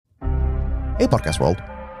Hey podcast world,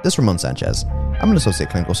 this is Ramon Sanchez. I'm an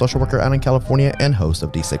associate clinical social worker out in California and host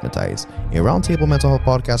of Destigmatize, a roundtable mental health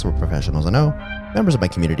podcast where professionals I know, members of my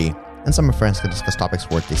community, and some of my friends can discuss topics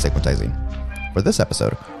worth destigmatizing. For this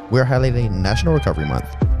episode, we are highlighting National Recovery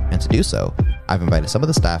Month, and to do so, I've invited some of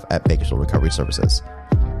the staff at Bakersfield Recovery Services.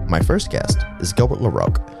 My first guest is Gilbert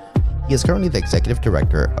LaRoque. He is currently the Executive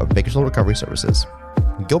Director of Bakersfield Recovery Services.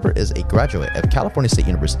 Gilbert is a graduate of California State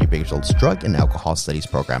University Bakersfield's Drug and Alcohol Studies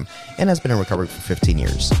program and has been in recovery for 15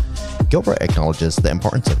 years. Gilbert acknowledges the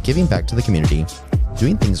importance of giving back to the community,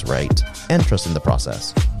 doing things right, and trusting the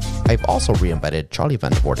process. I've also re-invited Charlie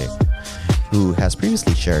Van Der Voorde, who has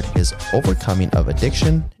previously shared his overcoming of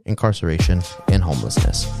addiction, incarceration, and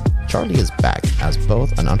homelessness. Charlie is back as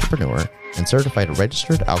both an entrepreneur and certified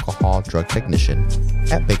registered alcohol drug technician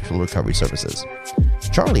at Bakersfield Recovery Services.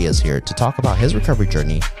 Charlie is here to talk about his recovery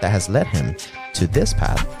journey that has led him to this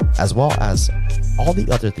path, as well as all the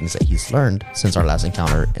other things that he's learned since our last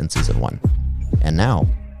encounter in season 1. And now,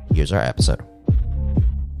 here's our episode.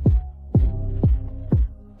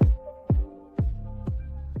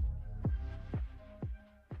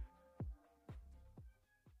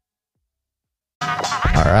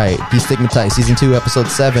 All right, Destigmatize Season 2, Episode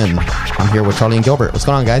 7. I'm here with Charlie and Gilbert. What's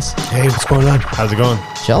going on, guys? Hey, what's going on? How's it going?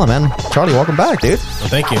 Chilling, man. Charlie, welcome back, dude. Well,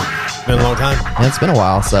 thank you. It's been a long time. Yeah, it's been a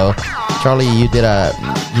while. So, Charlie, you did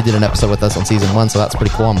an episode with us on Season 1, so that's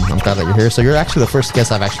pretty cool. I'm glad that you're here. So, you're actually the first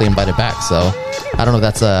guest I've actually invited back. So, I don't know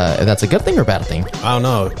if that's a good thing or a bad thing. I don't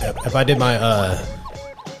know. If I did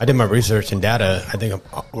my research and data, I think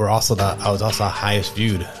I was also the highest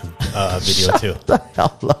viewed video too. The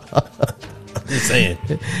hell up. Just saying.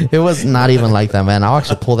 It was not even like that, man. I'll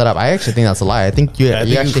actually pull that up. I actually think that's a lie. I think you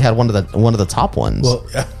actually had one of the top ones. Well,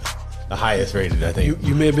 yeah, the highest rated, I think.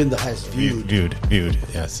 You may have been the highest viewed. Viewed.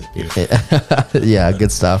 Yes, viewed. Yeah,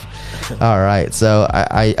 good stuff. All right, so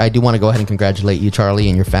I do want to go ahead and congratulate you, Charlie,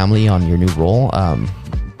 and your family on your new role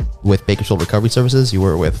with Bakersfield Recovery Services. You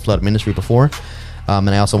were with Flood Ministry before, and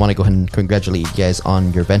I also want to go ahead and congratulate you guys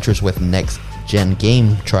on your ventures with Next Gen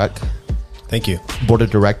Game Truck. Thank you. Board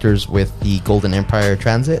of directors with the Golden Empire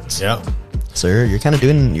Transit. Yeah. Sir, you're kind of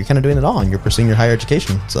doing it all, and you're pursuing your higher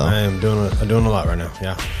education. So I'm doing a lot right now.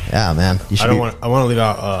 Yeah. Yeah, man. I don't want to leave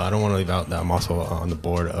out. I don't want to leave out that I'm also on the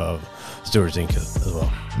board of Stewards Inc. as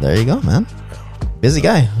well. There you go, man. Busy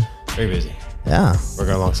guy. Very busy. Yeah.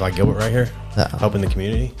 Working alongside Gilbert right here, helping the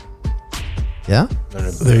community. Yeah.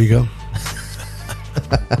 There you go.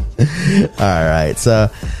 All right. So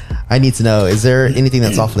I need to know, is there anything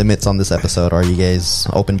that's off limits on this episode? Are you guys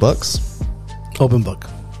open books? Open book.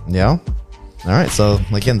 Yeah. All right. So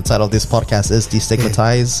again, the title of this podcast is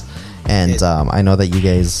Destigmatize. And I know that you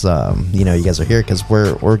guys, you guys are here because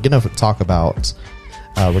we're going to talk about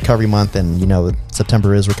Recovery Month. And,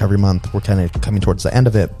 September is Recovery Month. We're kind of coming towards the end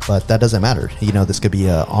of it, but that doesn't matter. This could be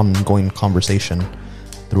an ongoing conversation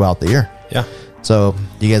throughout the year. Yeah. So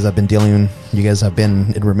you guys have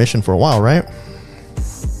been in remission for a while, right?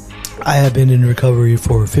 I have been in recovery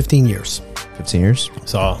for 15 years. 15 years.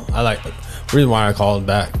 So the reason why I called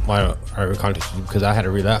back, why I contacted you, because I had a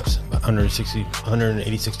relapse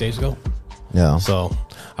 186 days ago. Yeah. So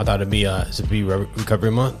I thought it'd be Recovery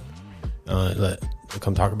Month.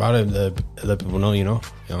 Come talk about it. Let people know,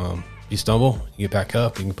 you stumble, you get back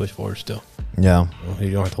up, you can push forward still. Yeah. You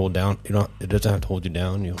don't have to hold down. It doesn't have to hold you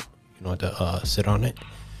down. You don't have to sit on it.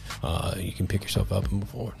 You can pick yourself up and move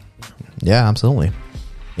forward. Yeah, absolutely.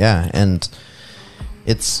 Yeah, and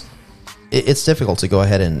it's difficult to go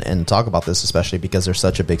ahead and talk about this, especially because there's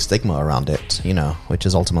such a big stigma around it, which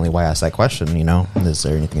is ultimately why I asked that question, is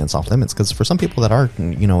there anything that's off limits? Because for some people that are,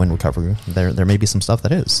 in recovery, there may be some stuff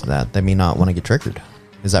that they may not want to get triggered.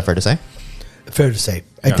 Is that fair to say? Fair to say.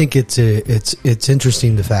 Yeah. I think it's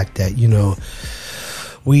interesting the fact that,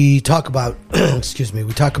 we talk about,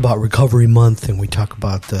 we talk about Recovery Month, and we talk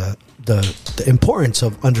about the importance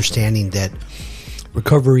of understanding that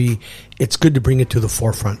recovery, it's good to bring it to the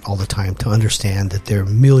forefront all the time to understand that there are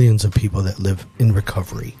millions of people that live in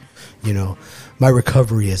recovery. My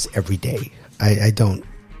recovery is every day.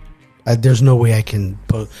 There's no way I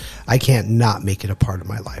can't not make it a part of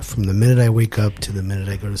my life from the minute I wake up to the minute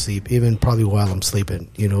I go to sleep, even probably while I'm sleeping.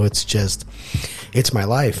 It's my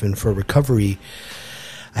life. And for recovery,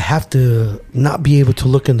 I have to not be able to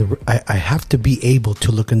look I have to be able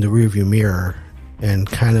to look in the rearview mirror and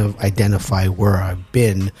kind of identify where I've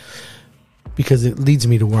been, because it leads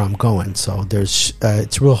me to where I'm going. So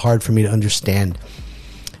it's real hard for me to understand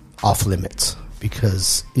off limits,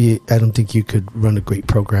 because I don't think you could run a great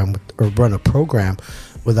program run a program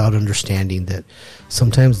without understanding that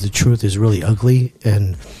sometimes the truth is really ugly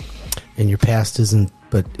and your past isn't,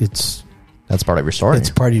 but it's That's part of your story. It's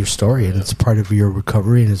part of your story, and it's part of your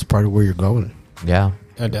recovery, and it's part of where you're going. Yeah.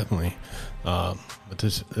 Yeah, definitely. But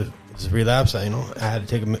this relapse, I had to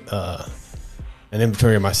take an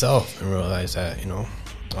inventory of myself and realize that,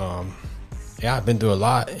 I've been through a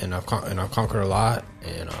lot, and I've conquered a lot,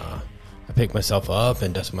 and I picked myself up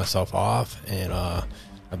and dusted myself off, and I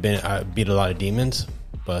beat a lot of demons,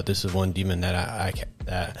 but this is one demon that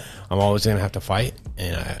that I'm always gonna have to fight,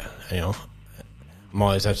 and I'm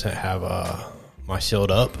always have to have my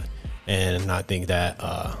shield up and not think that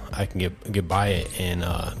I can get by it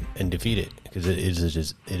and defeat it, because it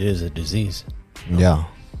is a disease. Yeah,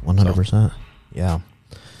 100%. Yeah.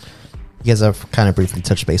 You guys have kind of briefly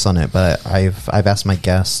touched base on it, but I've asked my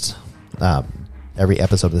guests every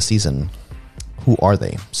episode of the season, who are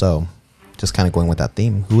they? So just kind of going with that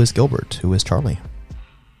theme. Who is Gilbert? Who is Charlie?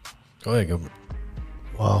 Go ahead, Gilbert.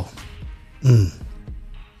 Wow.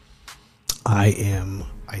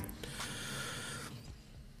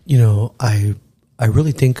 I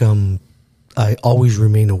really think I always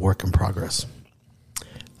remain a work in progress.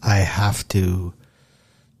 I have to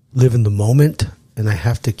live in the moment, and I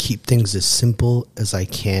have to keep things as simple as I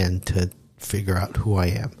can to figure out who I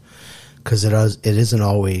am. Because it isn't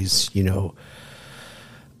always, I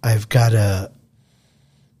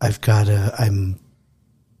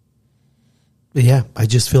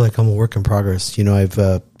just feel like I'm a work in progress.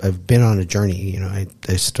 I've been on a journey. I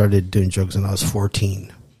started doing drugs when I was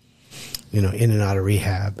 14. In and out of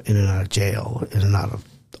rehab, in and out of jail, in and out of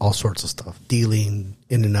all sorts of stuff, dealing,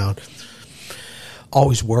 in and out.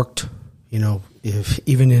 Always worked. If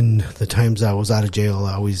even in the times I was out of jail,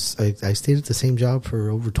 I stayed at the same job for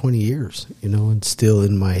over 20 years. And still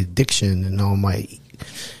in my addiction and all my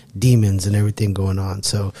demons and everything going on.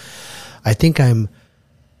 So I think I'm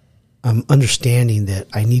understanding that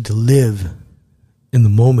I need to live in the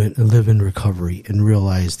moment and live in recovery and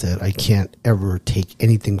realize that I can't ever take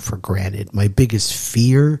anything for granted. My biggest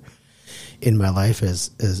fear in my life as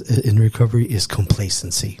in recovery is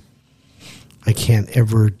complacency. I can't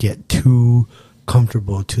ever get too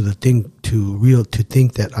comfortable to think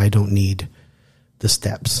that I don't need the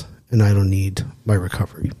steps and I don't need my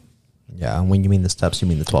recovery. Yeah, and when you mean the steps, you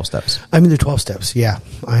mean the 12 steps. I mean the 12 steps. Yeah,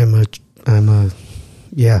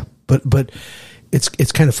 but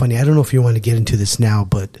it's kind of funny. I don't know if you want to get into this now,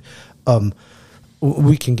 but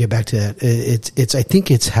we can get back to that. I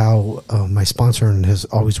think it's how my sponsor has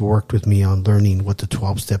always worked with me on learning what the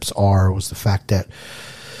 12 steps are. Was the fact that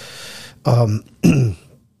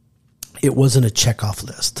it wasn't a checkoff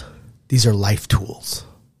list. These are life tools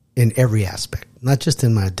in every aspect, not just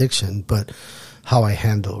in my addiction, but how I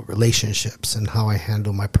handle relationships and how I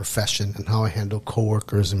handle my profession and how I handle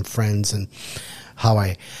coworkers and friends and how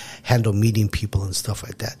I handle meeting people and stuff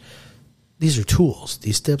like that. These are tools.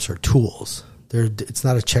 These steps are tools. It's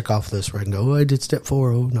not a checkoff list where I can go, I did step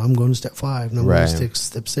 4. Oh, now I'm going to step 5. Now I'm going to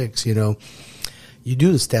step 6. You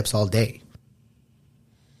do the steps all day.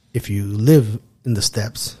 If you live in the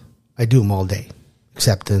steps, I do them all day.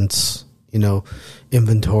 Acceptance,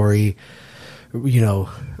 inventory,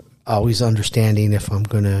 always understanding if I'm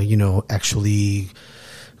going to, actually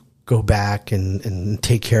go back and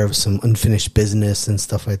take care of some unfinished business and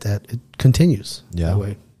stuff like that. It continues that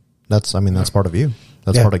way. That's part of you.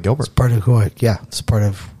 That's part of Gilbert. It's part of it's part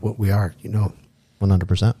of what we are,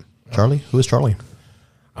 100%. Charlie? Who is Charlie?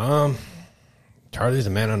 Charlie's a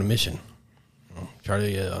man on a mission.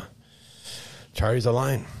 Charlie's a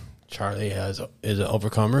lion. Charlie is an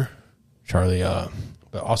overcomer. Charlie,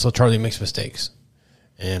 but also Charlie makes mistakes,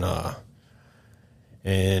 and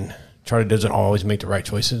Charlie doesn't always make the right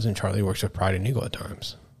choices, and Charlie works with pride and ego at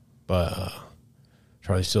times. But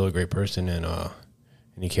Charlie's still a great person, and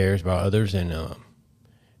he cares about others, and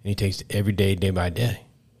he takes every day, day by day.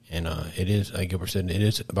 And it is, like Gilbert said, it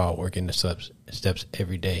is about working the steps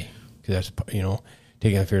every day, because that's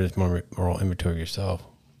taking a fearless moral inventory of yourself.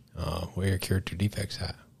 Where your character defects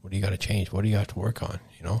at? What do you got to change? What do you have to work on?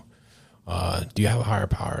 Do you have a higher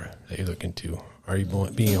power that you're looking to? Are you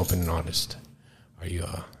being open and honest? Are you?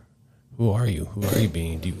 Who are you? Who are you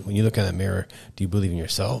being? When you look in that mirror, do you believe in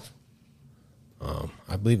yourself?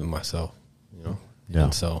 I believe in myself. Yeah.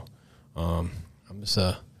 And so, I'm just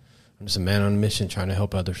a man on a mission trying to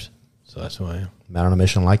help others. So that's who I am. Man on a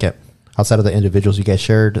mission, like it. Outside of the individuals you guys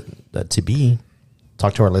shared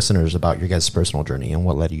talk to our listeners about your guys' personal journey and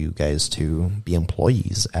what led you guys to be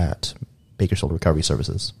employees at Bakersfield Recovery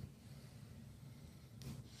Services.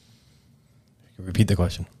 Repeat the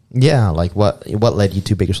question. Yeah, like what led you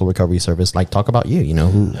to Bakersfield Recovery Service? Like, talk about you.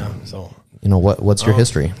 What's your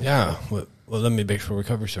history? Yeah, what led me to Bakersfield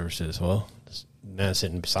Recovery Services? Well, this man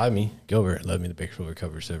sitting beside me, Gilbert, led me to Bakersfield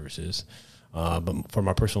Recovery Services. But for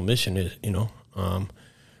my personal mission is,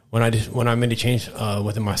 when I made a change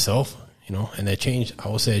within myself, and that change, I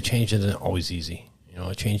will say a change isn't always easy.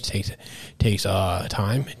 A change takes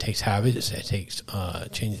time. It takes habits. It takes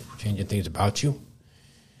changing things about you.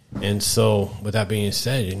 And so, with that being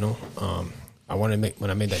said, I wanted to when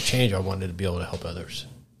I made that change, I wanted to be able to help others.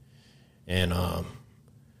 And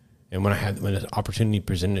when the opportunity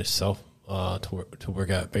presented itself to work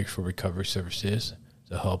at Bakersfield Recovery Services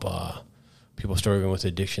to help people struggling with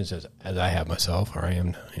addictions as I have myself, or I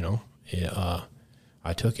am,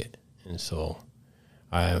 I took it. And so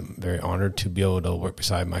I am very honored to be able to work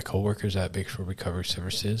beside my coworkers at Bakersfield Recovery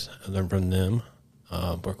Services, learn from them,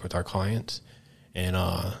 work with our clients, and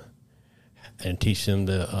teach them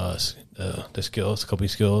the skills, coping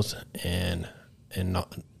skills, and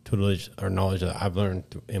tutelage or knowledge that I've learned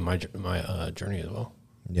in my journey as well.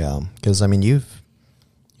 Yeah, because I mean, you've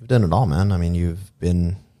done it all, man. I mean, you've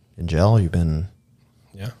been in jail, you've been,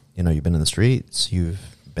 you've been in the streets,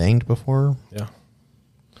 you've banged before. Yeah,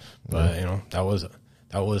 but that was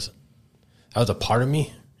a part of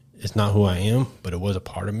me. It's not who I am, but it was a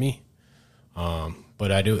part of me. But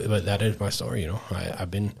that is my story.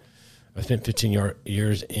 I spent 15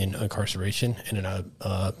 years in incarceration in and out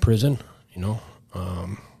of prison.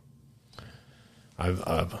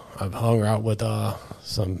 I've hung out with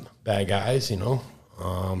some bad guys,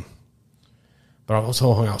 but I've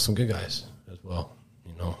also hung out with some good guys as well.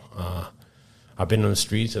 I've been on the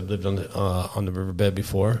streets. I've lived on the riverbed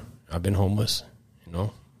before. I've been homeless,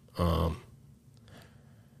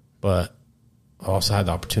 but I also had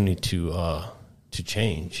the opportunity to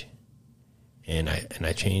change, and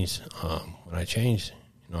I changed. When I changed,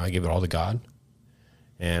 I gave it all to God,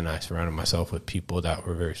 and I surrounded myself with people that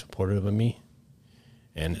were very supportive of me.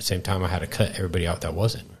 And at the same time, I had to cut everybody out that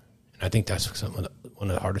wasn't. And I think that's one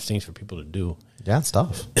of the hardest things for people to do. Yeah, it's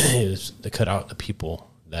tough. Is to cut out the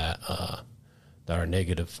people that are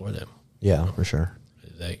negative for them. Yeah, for sure.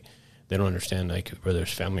 They don't understand whether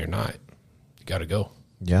it's family or not. You got to go.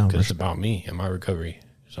 Yeah, because it's about me and my recovery.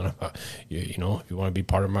 It's not about you. If you want to be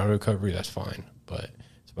part of my recovery, that's fine. But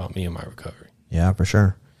it's about me and my recovery. Yeah, for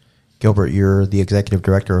sure. Gilbert, you're the executive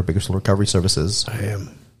director of Bakersfield Recovery Services. I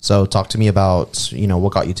am. So talk to me about,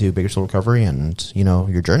 what got you to Bakersfield Recovery and,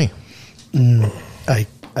 your journey. I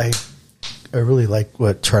really like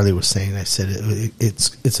what Charlie was saying. I said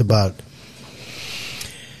it's about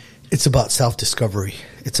self-discovery.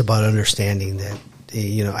 It's about understanding that,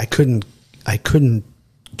 I couldn't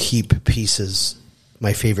keep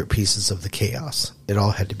my favorite pieces of the chaos. It all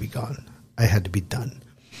had to be gone. I had to be done.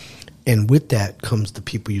 And with that comes the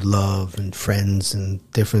people you love and friends and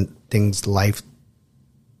different things, life.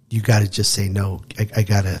 You got to just say no. I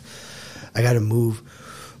gotta move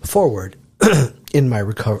forward in my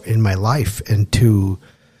life. And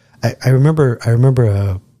I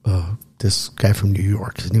remember this guy from New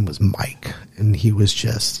York. His name was Mike, and he was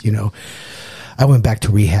just I went back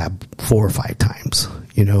to rehab 4 or 5 times.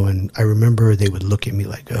 And I remember they would look at me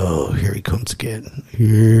like, oh, here he comes again,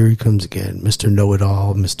 Mr.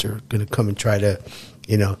 Know-It-All, Mr. gonna come and try to,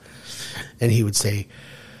 and he would say.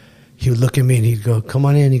 He would look at me and he'd go, come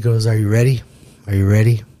on in. He goes, are you ready? Are you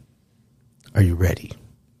ready? Are you ready?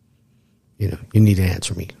 You need to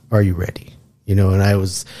answer me. Are you ready? And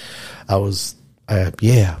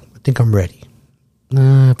yeah, I think I'm ready.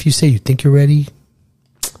 If you say you think you're ready,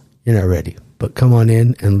 you're not ready. But come on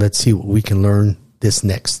in and let's see what we can learn this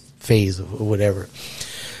next phase of whatever.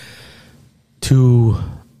 To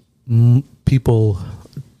people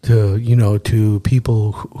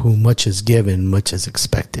who much is given, much is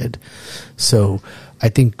expected. So I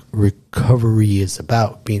think recovery is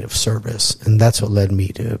about being of service, and that's what led me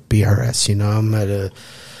to BRS.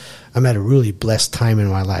 I'm at a really blessed time in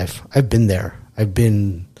my life. I've been there. I've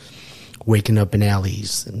been waking up in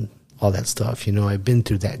alleys and all that stuff. I've been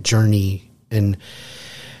through that journey, and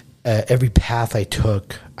every path I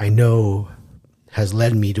took, I know has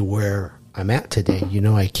led me to where I'm at today.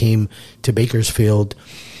 I came to Bakersfield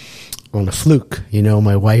on a fluke.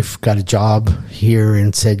 My wife got a job here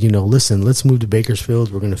and said, listen, let's move to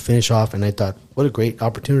Bakersfield. We're going to finish off. And I thought, what a great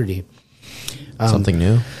opportunity. Something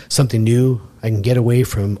new. I can get away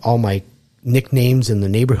from all my nicknames in the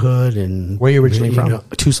neighborhood. And where are you originally from?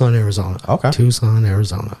 Tucson, Arizona. Okay. Tucson,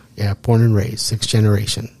 Arizona. Yeah. Born and raised, 6th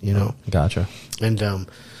generation, Gotcha. And,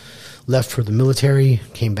 left for the military,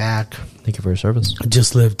 came back. Thank you for your service.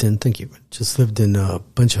 Thank you. Just lived in a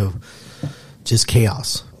bunch of just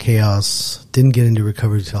chaos. Didn't get into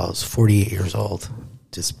recovery until I was 48 years old.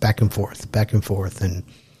 Just back and forth.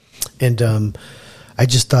 And I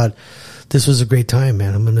just thought this was a great time,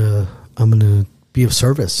 man. I'm gonna be of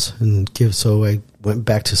service and give. So I went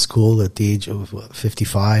back to school at the age of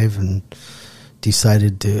 55 and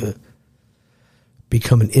decided to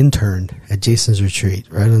become an intern at Jason's Retreat,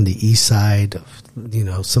 right on the east side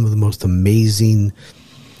of, some of the most amazing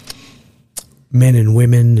men and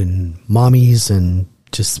women and mommies and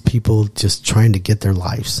just people just trying to get their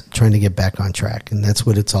lives, trying to get back on track. And that's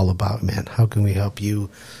what it's all about, man. How can we help you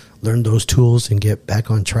learn those tools and get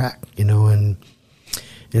back on track, and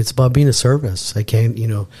it's about being a service. I can't,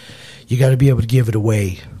 you got to be able to give it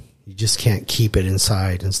away. You just can't keep it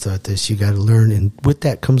inside and stuff like this. You got to learn. And with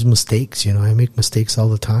that comes mistakes. I make mistakes all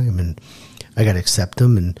the time and I got to accept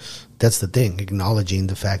them. And that's the thing, acknowledging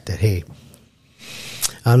the fact that, hey,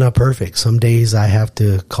 I'm not perfect. Some days I have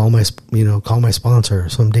to call my sponsor.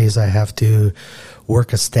 Some days I have to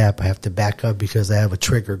work a step. I have to back up because I have a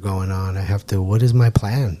trigger going on. I have to, what is my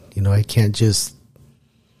plan? I can't just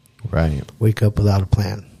wake up without a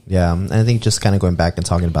plan. Yeah, and I think just kind of going back and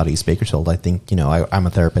talking about East Bakersfield, I think, I'm a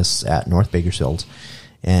therapist at North Bakersfield,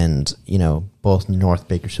 and, both North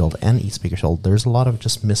Bakersfield and East Bakersfield, there's a lot of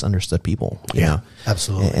just misunderstood people, you know?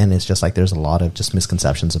 Absolutely. And it's just like there's a lot of just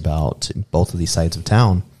misconceptions about both of these sides of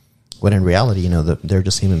town, when in reality, they're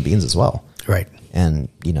just human beings as well. Right. And,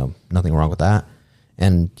 nothing wrong with that.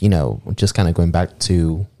 And, just kind of going back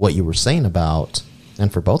to what you were saying about,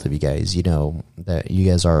 and for both of you guys, that you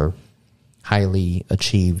guys are highly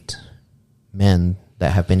achieved men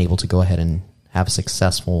that have been able to go ahead and have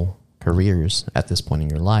successful careers at this point in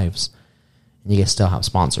your lives, and you guys still have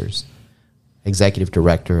sponsors. Executive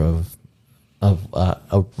director of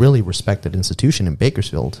a really respected institution in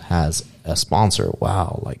Bakersfield has a sponsor.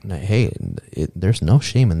 Wow, hey, there's no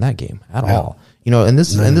shame in that game at all. And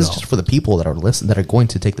this is just for the people that are going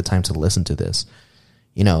to take the time to listen to this.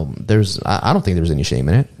 I don't think there's any shame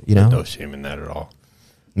in it. No shame in that at all.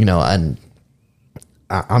 And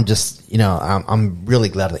I'm just, I'm really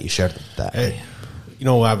glad that you shared that. Hey,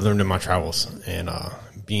 what I've learned in my travels and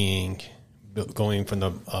going from the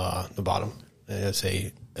bottom,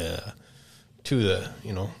 to the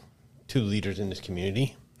leaders in this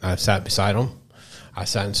community. I've sat beside them. I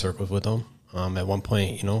sat in circles with them. At one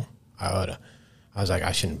point, I was like,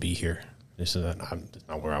 I shouldn't be here. This is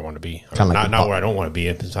not where I want to be. Not where I don't want to be.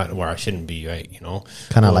 It's not where I shouldn't be, right?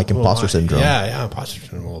 Kind of like imposter syndrome. Yeah, imposter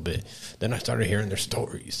syndrome a little bit. Then I started hearing their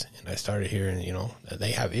stories, and I started hearing, that they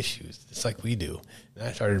have issues, just like we do. And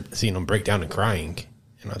I started seeing them break down and crying,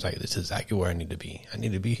 and I was like, this is exactly where I need to be. I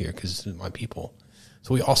need to be here because this is my people.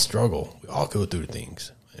 So we all struggle. We all go through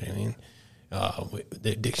things. You know what I mean?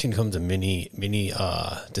 The addiction comes in many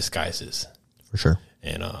disguises. For sure.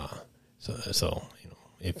 And so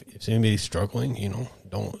if anybody's struggling,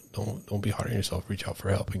 don't be hard on yourself. Reach out for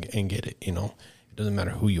help and get it. It doesn't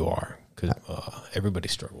matter who you are because everybody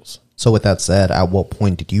struggles. So with that said, at what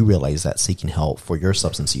point did you realize that seeking help for your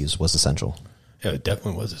substance use was essential? Yeah, it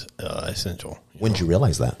definitely was essential. When did you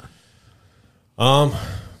realize that?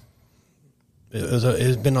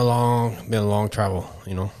 It's been a long travel.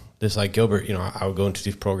 Just like Gilbert, I would go into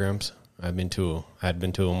these programs. I had been to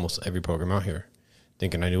almost every program out here,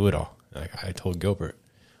 thinking I knew it all. Like I told Gilbert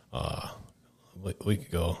a week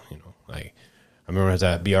ago, I remember I was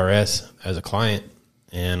at BRS as a client,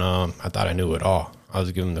 and I thought I knew it all. I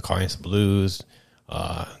was giving the clients the blues.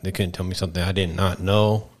 They couldn't tell me something I did not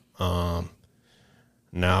know.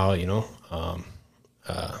 Now,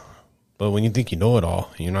 but when you think you know it all,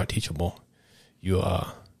 and you're not teachable, you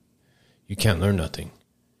can't learn nothing,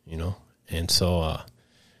 And so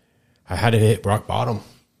I had to hit rock bottom.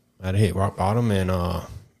 And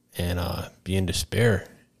be in despair.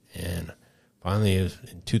 And finally, it was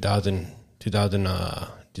in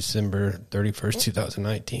December 31st,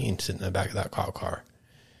 2019, sitting in the back of that cop car.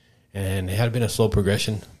 And it had been a slow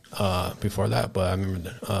progression before that, but I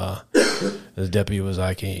remember the deputy was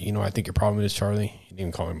like, hey, I think your problem is, Charlie. He didn't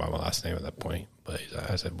even call me by my last name at that point. But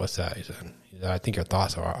I said, what's that? He said, I think your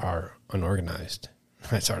thoughts are unorganized.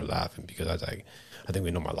 I started laughing because I was like, I think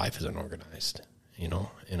we know my life is unorganized, and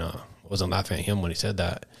I wasn't laughing at him when he said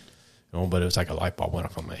that, but it was like a light bulb went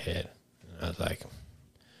off on my head. And I was like,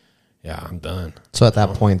 yeah, I'm done. So at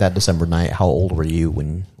that point, that December night, how old were you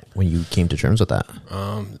when you came to terms with that?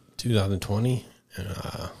 2020, and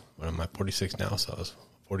when I'm at 46 now, so I was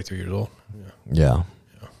 43 years old. Yeah.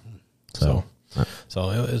 So it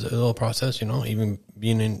was a little process, even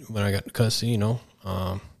being in, when I got in custody,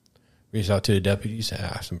 reached out to the deputies,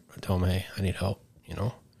 asked them, tell them, hey, I need help,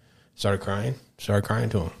 started crying to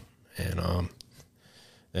them.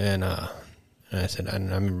 And I said,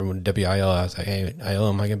 and I remember when Deputy IL, I was like, hey, IL,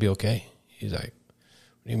 am I going to be okay? He's like,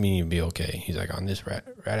 what do you mean you'll be okay? He's like, on this rat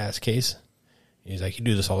ass case? He's like, you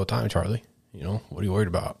do this all the time, Charlie. What are you worried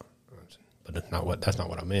about? but that's not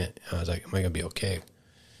what I meant. And I was like, am I going to be okay?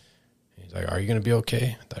 He's like, are you going to be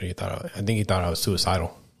okay? I think he thought I was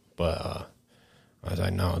suicidal, but I was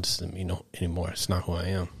like, no, this isn't me anymore. It's not who I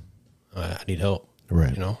am. I need help,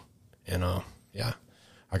 Right. you know? And, yeah,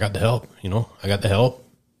 I got the help,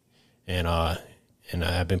 and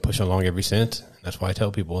I've been pushing along ever since. That's why I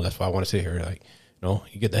tell people, that's why I want to sit here. Like, you know,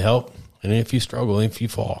 you get the help, and if you struggle, if you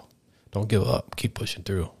fall, don't give up. Keep pushing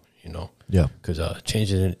through, you know? Yeah. Because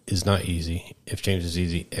change is not easy. If change is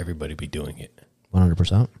easy, everybody be doing it.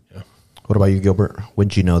 100%. Yeah. What about you, Gilbert? When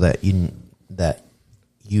did you know that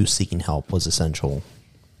you seeking help was essential?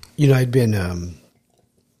 You know,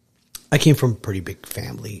 I came from a pretty big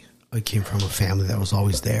family. I came from a family that was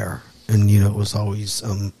always there. And, you know, it was always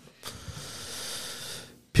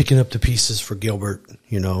picking up the pieces for Gilbert,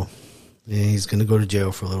 you know. And he's going to go to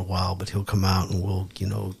jail for a little while, but he'll come out and we'll, you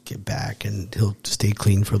know, get back, and he'll stay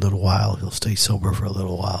clean for a little while. He'll stay sober for a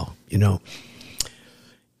little while, you know.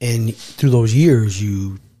 And through those years,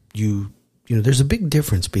 you know, there's a big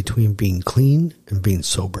difference between being clean and being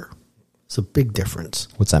sober. It's a big difference.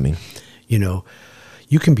 What's that mean? You know,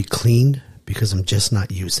 you can be clean because I'm just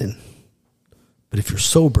not using. But if you're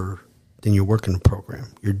sober, then you're working the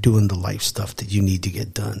program. You're doing the life stuff that you need to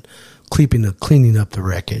get done. Cleaning up the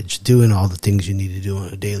wreckage, doing all the things you need to do on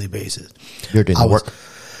a daily basis. You're doing the work.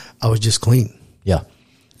 I was just clean. Yeah.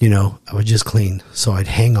 You know, I was just clean. So I'd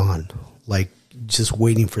hang on, like just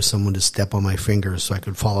waiting for someone to step on my fingers so I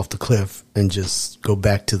could fall off the cliff and just go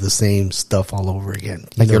back to the same stuff all over again.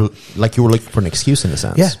 Like you were looking for an excuse in a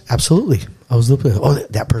sense. Yeah, absolutely. I was looking,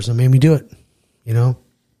 that person made me do it. You know,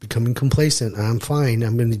 becoming complacent. I'm fine.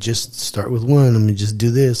 I'm going to just start with one. I'm going to just do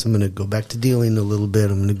this. I'm going to go back to dealing a little bit.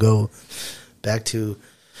 I'm going to go back to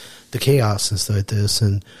the chaos and stuff like this.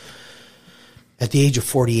 And at the age of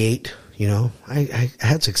 48, you know, I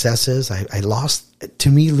had successes. I lost. To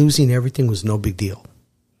me, losing everything was no big deal.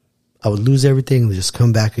 I would lose everything and just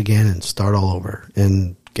come back again and start all over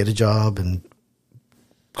and get a job and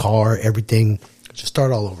car, everything. Just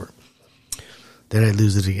start all over. Then I'd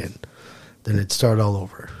lose it again. Then it'd start all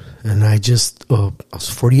over. And I was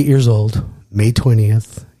 48 years old, May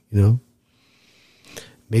 20th, you know.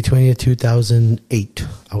 May 20th, 2008.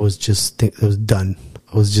 I was done.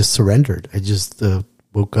 I was just surrendered. I just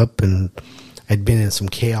woke up and I'd been in some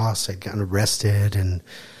chaos. I'd gotten arrested and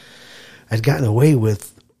I'd gotten away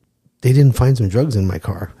with, they didn't find some drugs in my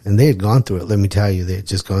car. And they had gone through it, let me tell you. They had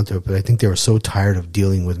just gone through it. But I think they were so tired of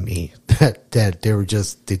dealing with me that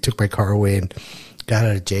they took my car away and got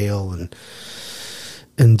out of jail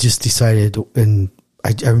and just decided. And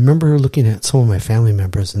I remember looking at some of my family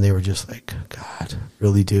members and they were just like, God,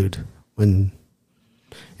 really, dude? And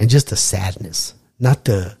just the sadness, not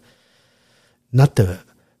the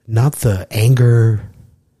anger.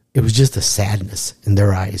 It was just the sadness in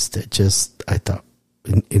their eyes that just, I thought,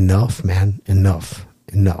 enough, man, enough.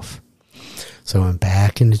 So I'm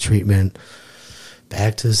back into treatment,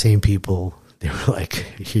 back to the same people. They were like,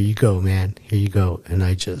 here you go, man, here you go. And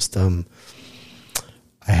I just, I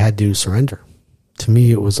had to surrender. To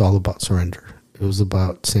me, it was all about surrender. It was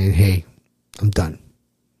about saying, hey, I'm done.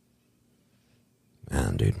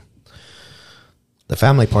 Man, dude. The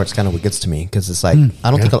family part's kind of what gets to me, because it's like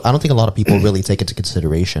I don't think a lot of people really take into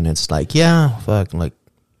consideration. It's like, yeah, fuck, like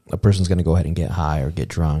a person's going to go ahead and get high or get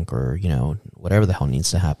drunk or, you know, whatever the hell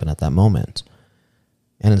needs to happen at that moment.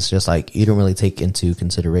 And it's just like you don't really take into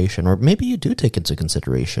consideration, or maybe you do take into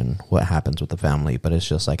consideration what happens with the family, but it's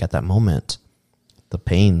just like at that moment, the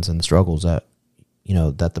pains and the struggles that, you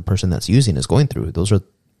know, that the person that's using is going through, those are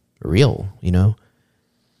real, you know,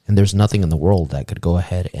 and there's nothing in the world that could go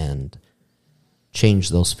ahead and change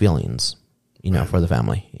those feelings, you know, for the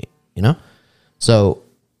family, you know? So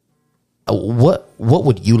what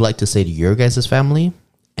would you like to say to your guys' family,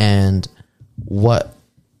 and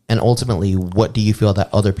ultimately, what do you feel that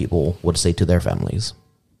other people would say to their families?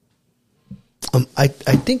 I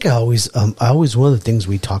think I always one of the things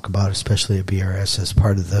we talk about, especially at BRS, as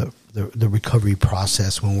part of the recovery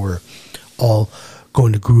process, when we're all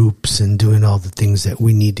going to groups and doing all the things that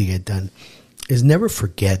we need to get done, is never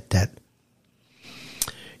forget that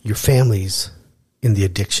your family's in the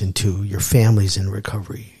addiction too. Your family's in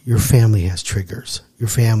recovery. Your family has triggers. Your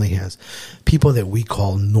family has people that we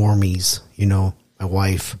call normies, you know, my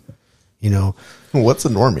wife, you know. What's a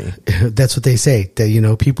normie? That's what they say. That, you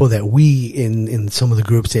know, people that we in some of the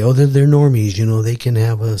groups say, oh, they're normies, you know, they can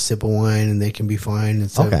have a sip of wine and they can be fine and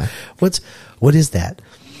stuff. Okay. What is that?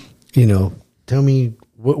 You know, tell me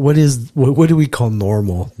what do we call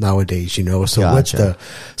normal nowadays? So what's Gotcha.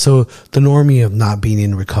 the normie of not being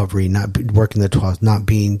in recovery, working the 12, not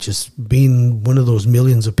being one of those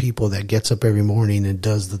millions of people that gets up every morning and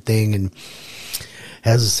does the thing and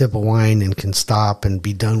has a sip of wine and can stop and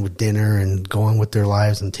be done with dinner and go on with their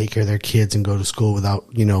lives and take care of their kids and go to school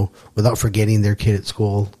without forgetting their kid at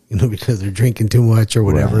school, because they're drinking too much or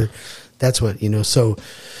whatever. Right. That's what, so,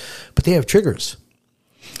 but they have triggers.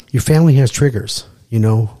 Your family has triggers.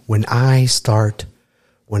 When I start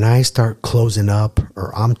closing up,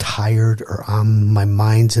 or I'm tired, or my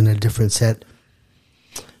mind's in a different set,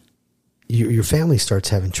 your family starts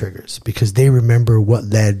having triggers because they remember what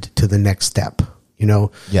led to the next step.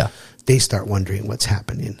 Yeah. They start wondering what's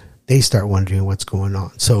happening. They start wondering what's going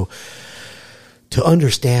on. So to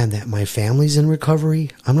understand that my family's in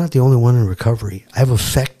recovery, I'm not the only one in recovery. I've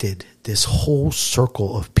affected this whole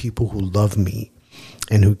circle of people who love me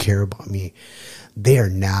and who care about me. They are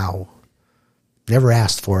now never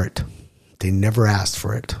asked for it. They never asked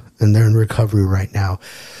for it. And they're in recovery right now.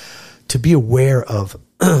 To be aware of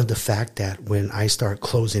the fact that when I start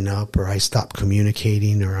closing up, or I stop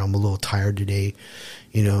communicating, or I'm a little tired today,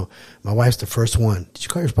 my wife's the first one. Did you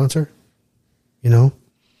call your sponsor?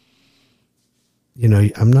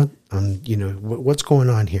 What's going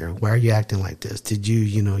on here? Why are you acting like this? Did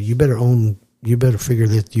you better figure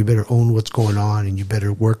this, you better own what's going on, and you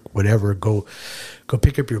better work whatever. Go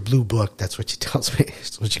pick up your blue book. That's what she tells me.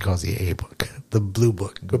 That's what she calls the AA book, the blue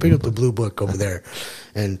book. Go pick up the blue book over there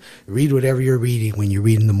and read whatever you're reading when you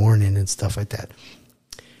read in the morning and stuff like that.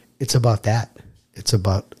 It's about that. It's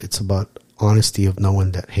about honesty of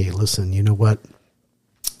knowing that, hey, listen, you know what?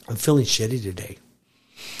 I'm feeling shitty today.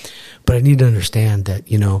 But I need to understand that,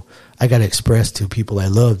 I got to express to people I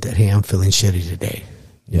love that, hey, I'm feeling shitty today.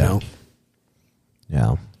 Yeah.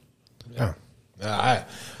 Yeah.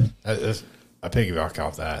 I piggyback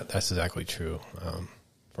off that. That's exactly true.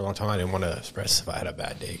 For a long time, I didn't want to express if I had a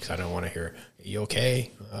bad day because I didn't want to hear, "Are you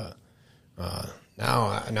okay?" Now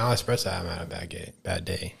I express that I'm at a bad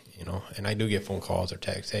day. And I do get phone calls or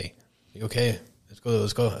texts. Hey, you okay?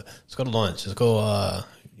 Let's go to lunch. Let's go.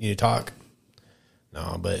 You need to talk.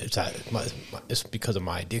 No, but it's because of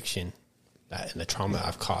my addiction and the trauma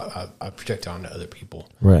I've projected onto other people.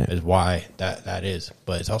 Right. Is why that is.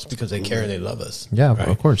 But it's also because they care and they love us. Yeah, right?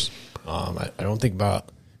 of course. I don't think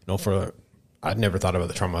about, I'd never thought about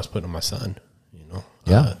the trauma I was putting on my son,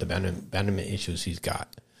 Yeah. The abandonment issues he's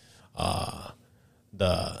got,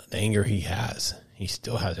 the anger he has. He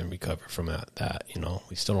still hasn't recovered from that.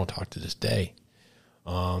 We still don't talk to this day.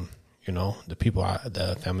 The people,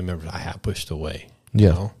 the family members I have pushed away.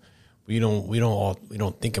 Yeah. We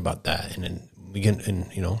don't think about that. And then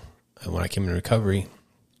when I came in recovery,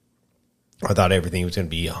 I thought everything was going to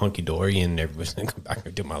be hunky dory and everybody's going to come back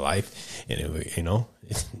into my life. And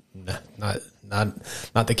it's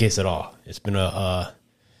not the case at all. It's been a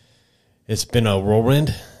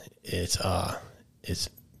whirlwind.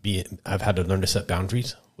 I've had to learn to set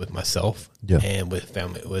boundaries with myself and with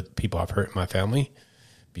family, with people I've hurt in my family,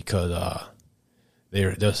 because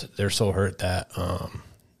they're so hurt that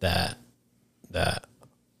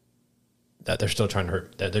they're still trying to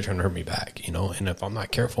hurt, that they're trying to hurt me back, and if I'm not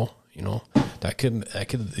careful, that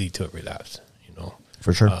could lead to a relapse,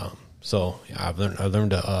 For sure. So I've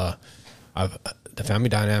learned the family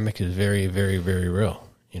dynamic is very, very, very real,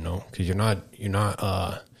 because you're not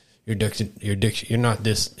your addiction, you're not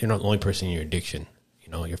the only person in your addiction,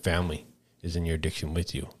 your family is in your addiction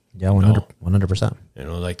with you. Yeah, 100%.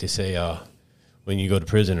 Like they say, when you go to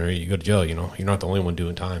prison or you go to jail, you're not the only one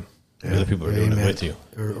doing time. Other people are doing it with you.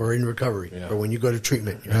 Or in recovery. Yeah. Or when you go to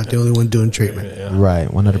treatment, you're not the only one doing treatment. Yeah. Right,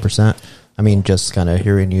 100%. I mean, just kind of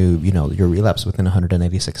hearing your relapse within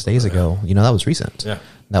 186 days ago, that was recent. Yeah.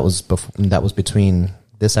 That was between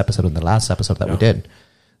this episode and the last episode that we did.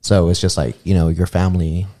 So it's just like, your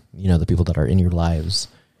family, the people that are in your lives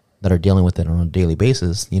that are dealing with it on a daily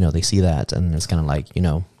basis, they see that, and it's kind of like,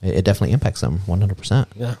 it definitely impacts them 100%.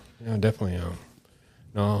 Yeah, definitely.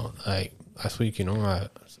 Like last week, somebody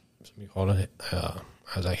called it. I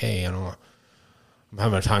was like, hey, I'm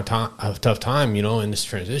having a tough time, in this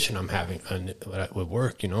transition I'm having with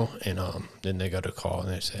work, and then they got a call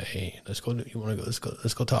and they say, hey, let's go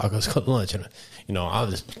talk, let's go to lunch, and I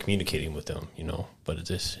was just communicating with them, but it's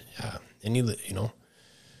just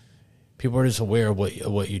people are just aware of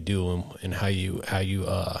what you do and how you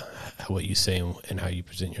what you say and how you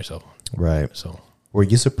present yourself. Right. So, were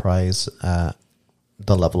you surprised at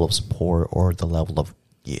the level of support or the level of,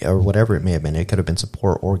 or whatever it may have been? It could have been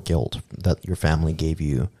support or guilt that your family gave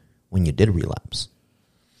you when you did relapse.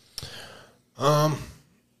 I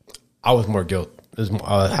was more guilt.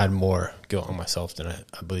 I had more skill on myself than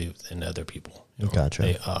I believe in other people. You know? Gotcha.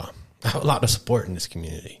 They, I have a lot of support in this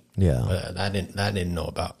community. Yeah. That I didn't know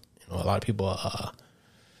about. You know, a lot of people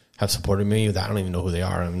have supported me that I don't even know who they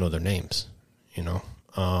are. I don't even know their names. You know,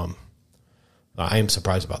 I am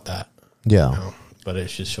surprised about that. Yeah. You know? But it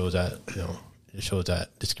just shows that, you know, it shows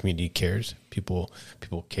that this community cares. People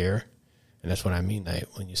care, and that's what I mean. Like,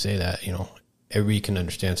 when you say that, you know, everybody can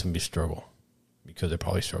understand somebody's struggle because they're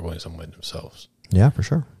probably struggling in some way themselves. Yeah, for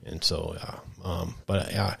sure. And so,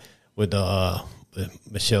 but yeah, with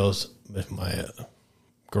my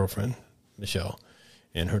girlfriend Michelle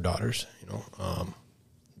and her daughters, you know,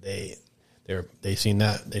 they seen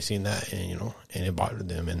that, and you know, and it bothered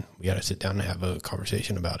them, and we had to sit down and have a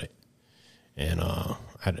conversation about it. And I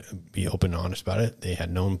had to be open and honest about it. They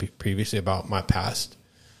had known previously about my past,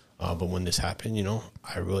 but when this happened, you know,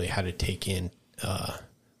 I really had to take in. I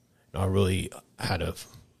really had to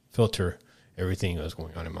filter everything that was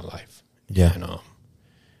going on in my life. Yeah.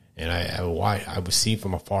 And I would see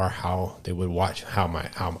from afar how they would watch how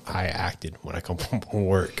I acted when I come from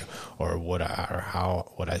work, or what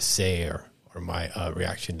I say, or my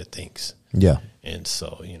reaction to things. Yeah. And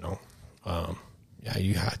so, you know, yeah,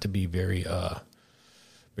 you have to be very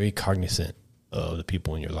very cognizant of the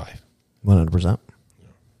people in your life. 100%.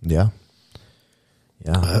 Yeah.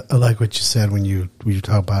 Yeah. I like what you said when you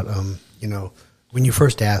talk about you know, when you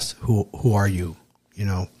first asked who are you, you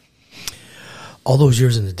know, all those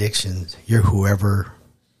years in addiction, you're whoever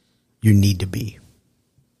you need to be,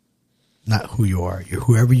 not who you are. You're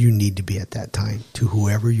whoever you need to be at that time, to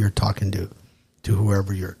whoever you're talking to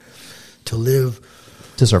whoever you're to live,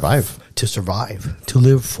 to survive, to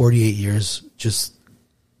live 48 years just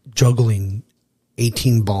juggling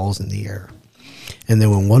 18 balls in the air. And then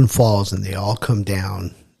when one falls and they all come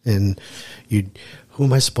down, and who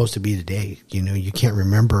am I supposed to be today? You know, you can't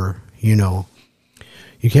remember, you know,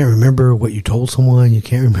 you can't remember what you told someone. You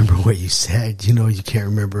can't remember what you said. You know, you can't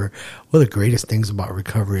remember. One of the greatest things about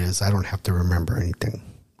recovery is I don't have to remember anything.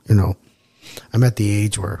 You know, I'm at the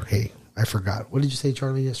age where, hey, I forgot. What did you say,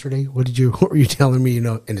 Charlie, yesterday? What were you telling me? You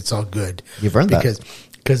know, and it's all good. You've earned that.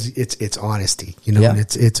 Because it's honesty, you know, yeah. And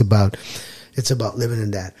it's about living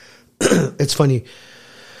in that. It's funny.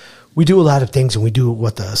 We do a lot of things, and we do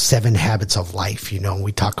what the 7 habits of life, you know, and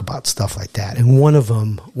we talk about stuff like that. And one of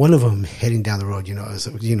them heading down the road, you know, is,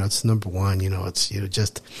 you know, it's number 1, you know, it's, you know,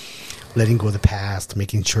 just letting go of the past,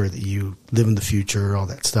 making sure that you live in the future, all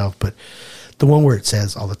that stuff. But the one where it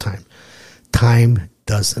says all the time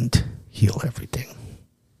doesn't heal everything.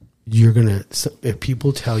 If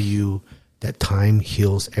people tell you that time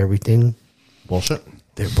heals everything, bullshit.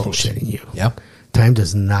 They're bullshitting you. Yeah. Time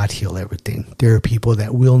does not heal everything. There are people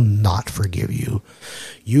that will not forgive you.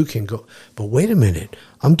 You can go, but wait a minute.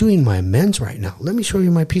 I'm doing my amends right now. Let me show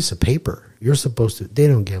you my piece of paper. You're supposed to. They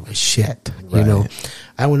don't give a shit. Right. You know,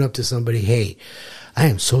 I went up to somebody, hey, I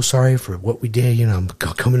am so sorry for what we did. You know, I'm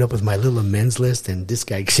coming up with my little amends list. And this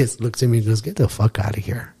guy just looks at me and goes, get the fuck out of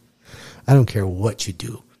here. I don't care what you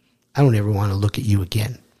do. I don't ever want to look at you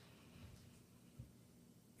again.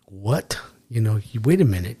 What? You know, wait a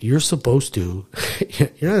minute. You're supposed to.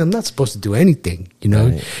 I'm not supposed to do anything. You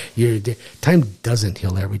know, right. Time doesn't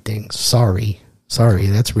heal everything. Sorry,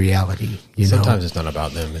 that's reality. Sometimes it's not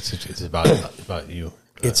about them. It's about you.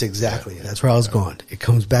 It's exactly. That's where I was going. It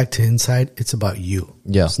comes back to inside. It's about you.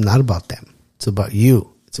 Yeah. It's not about them. It's about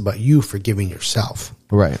you. It's about you forgiving yourself.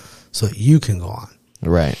 Right. So that you can go on.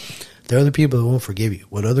 Right. There are other people that won't forgive you.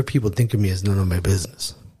 What other people think of me is none of my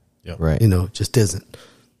business. Yep. Right. You know, it just isn't.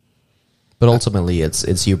 But ultimately,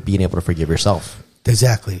 it's you being able to forgive yourself.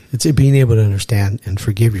 Exactly. It's being able to understand and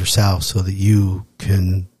forgive yourself so that you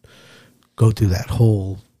can go through that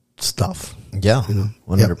whole stuff. Yeah, you know?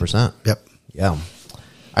 100%. Yep. Yeah.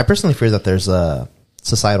 I personally fear that there's a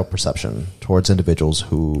societal perception towards individuals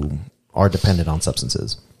who are dependent on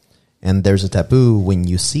substances. And there's a taboo when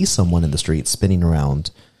you see someone in the street spinning around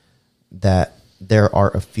that there are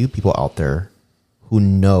a few people out there who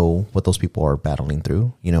know what those people are battling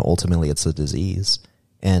through. You know, ultimately it's a disease,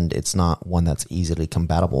 and it's not one that's easily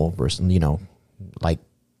combatable versus, you know, like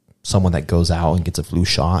someone that goes out and gets a flu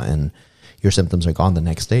shot and your symptoms are gone the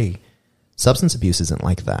next day. Substance abuse isn't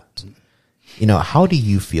like that. You know, how do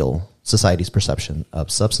you feel society's perception of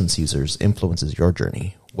substance users influences your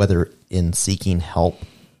journey, whether in seeking help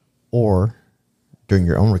or during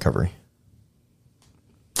your own recovery?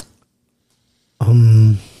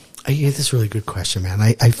 That's a really good question, man.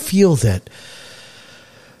 I feel that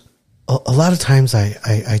a lot of times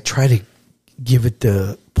I try to give it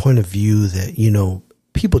the point of view that, you know,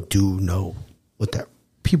 people do know what that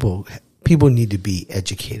people need to be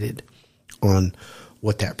educated on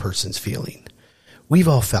what that person's feeling. We've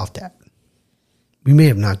all felt that. we may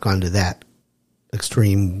have not gone to that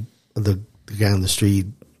extreme. The guy on the street,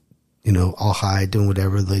 all high, doing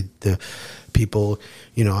whatever. The people,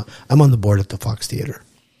 I'm on the board at the Fox Theater.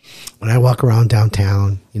 When I walk around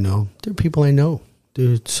downtown, there are people I know.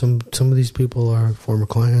 Some of these people are former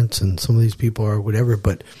clients, and some of these people are whatever.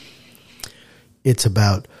 But it's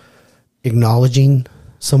about acknowledging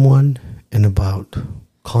someone and about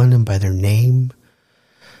calling them by their name,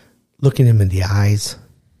 looking them in the eyes,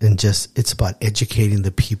 and it's about educating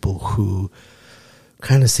the people who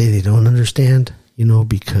kind of say they don't understand,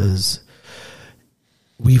 because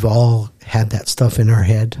we've all had that stuff in our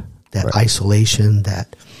head, that right. Isolation,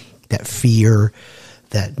 that fear,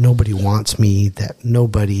 that nobody wants me, that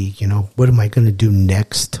nobody, what am I going to do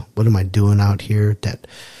next? What am I doing out here? That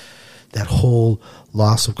whole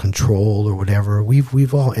loss of control or whatever.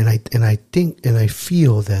 We've all, and I think, and I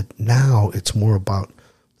feel that now it's more about,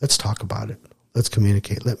 let's talk about it. Let's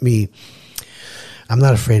communicate. I'm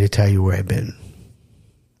not afraid to tell you where I've been.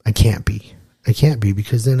 I can't be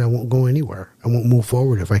because then I won't go anywhere. I won't move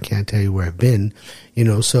forward if I can't tell you where I've been,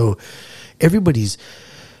 so everybody's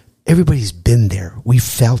been there. We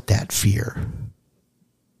felt that fear.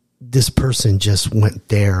 This person just went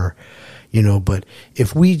there, but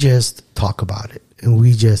if we just talk about it and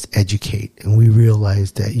we just educate and we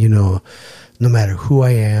realize that, no matter who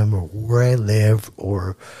I am or where I live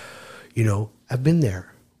or, I've been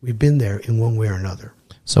there. We've been there in one way or another.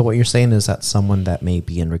 So what you're saying is that someone that may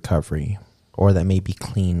be in recovery or that may be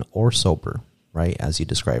clean or sober, right, as you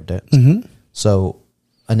described it. Mm-hmm. So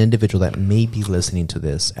an individual that may be listening to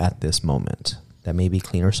this at this moment, that may be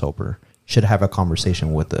clean or sober, should have a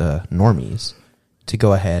conversation with the normies to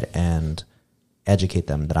go ahead and educate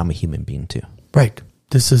them that I'm a human being too. Right.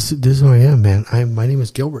 This is who I am, man. My name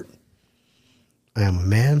is Gilbert. I am a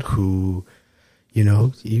man who,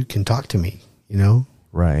 you can talk to me,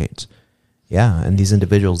 Right. Yeah. And these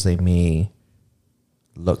individuals, they may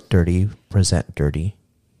look dirty, present dirty,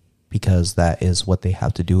 because that is what they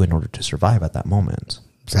have to do in order to survive at that moment.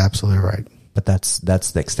 That's absolutely right. But that's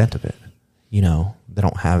the extent of it. They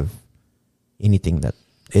don't have anything that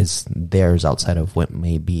is theirs outside of what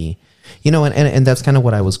may be, and that's kind of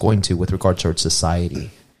what I was going to with regards towards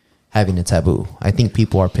society having a taboo. I think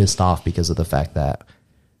people are pissed off because of the fact that,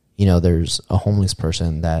 there's a homeless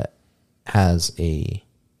person that has a,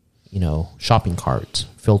 shopping cart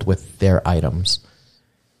filled with their items,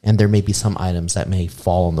 and there may be some items that may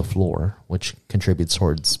fall on the floor, which contributes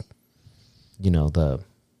towards, the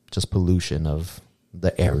just pollution of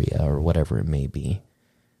the area or whatever it may be.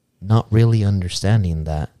 Not really understanding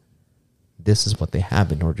that this is what they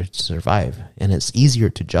have in order to survive. And it's easier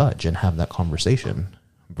to judge and have that conversation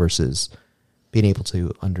versus being able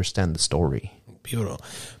to understand the story. From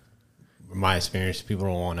my experience, people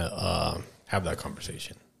don't want to have that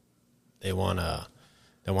conversation. They want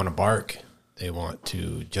to bark. They want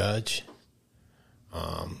to judge.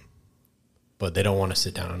 But they don't want to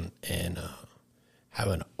sit down and have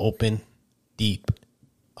an open, deep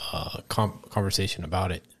conversation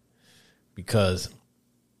about it. Because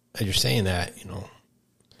as you're saying that,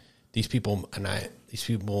 these people,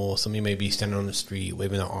 somebody may be standing on the street,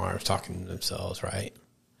 waving their arms, talking to themselves, right?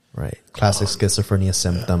 Right. Classic schizophrenia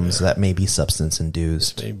symptoms that may be substance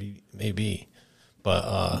induced. Maybe. But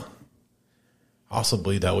I also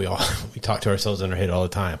believe that we talk to ourselves in our head all the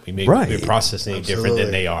time. We're processing different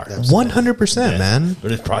than they are. 100%, man. We're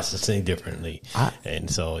just processing differently. And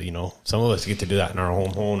so, some of us get to do that in our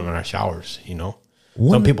home and in our showers,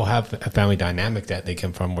 Some people have a family dynamic that they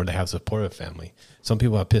come from where they have supportive family. Some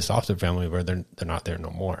people have pissed off their family where they're not there no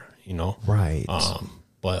more, Right.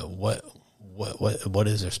 But what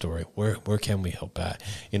is their story? Where can we help at?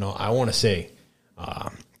 I want to say,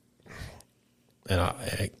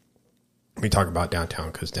 we talk about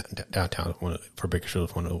downtown because downtown for Bakersfield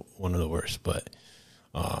is one of the worst. But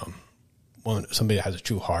somebody that has a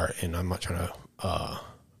true heart, and I'm not trying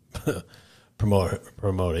to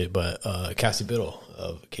promote it, but Cassie Biddle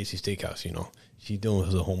of Casey Steakhouse, she's dealing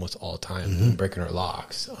with the homeless all the time, breaking her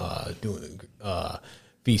locks, doing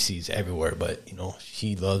feces everywhere, but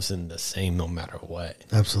she loves them the same no matter what.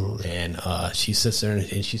 Absolutely. And she sits there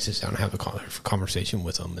and she sits down and have a conversation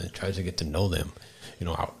with them and tries to get to know them.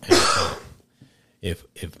 If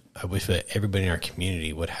I wish that everybody in our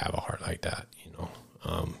community would have a heart like that,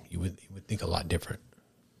 you would think a lot different.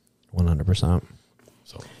 100%.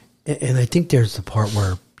 So, and I think there's the part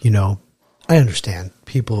where I understand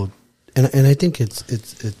people, and I think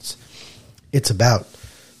it's about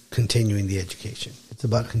continuing the education. It's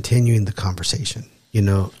about continuing the conversation.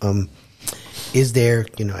 Is there?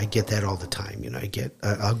 I get that all the time.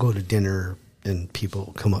 I'll go to dinner and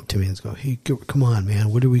people come up to me and go, "Hey, come on,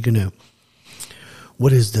 man, what are we gonna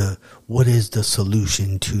what is the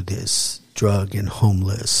solution to this drug and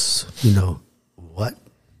homeless? What?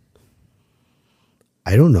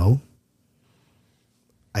 I don't know.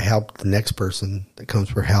 I help the next person that comes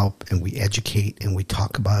for help, and we educate and we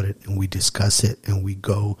talk about it and we discuss it and we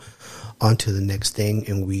go on to the next thing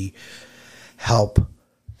and we help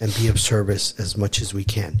and be of service as much as we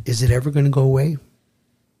can. Is it ever going to go away?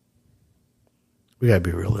 We got to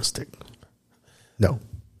be realistic. No.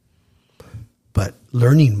 But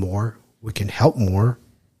learning more, we can help more,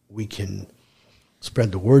 we can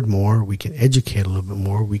spread the word more, we can educate a little bit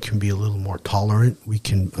more, we can be a little more tolerant, we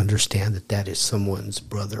can understand that that is someone's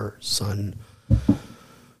brother, son,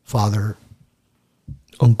 father,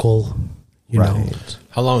 uncle, you know.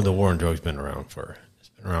 How long the war on drugs been around for? It's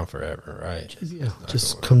been around forever, right?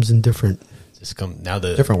 Just comes in different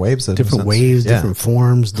different waves, different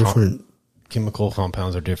forms, different chemical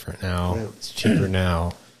compounds are different now. Yeah. It's cheaper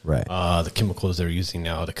now. Right. The chemicals they're using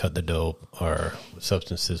now to cut the dope or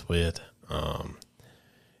substances with,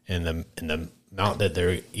 and the amount that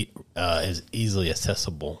they're is easily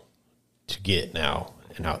accessible to get now,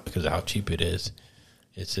 and because of how cheap it is,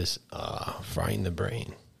 it's just frying the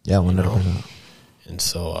brain. Yeah, 100%. And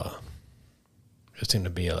so it's going to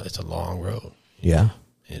be it's a long road. Yeah,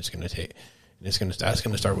 and it's going to take, and that's going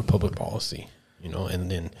to start with public policy, and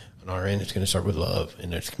then on our end, it's going to start with love,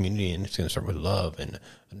 and there's community, and it's going to start with love and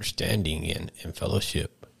understanding and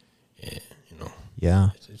fellowship, and yeah,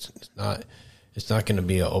 it's not going to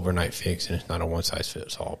be an overnight fix, and it's not a one size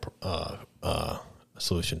fits all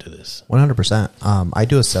solution to this. 100%. I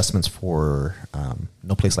do assessments for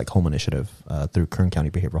No Place Like Home initiative through Kern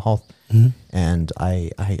County Behavioral Health, and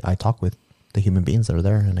I talk with the human beings that are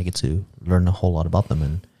there, and I get to learn a whole lot about them.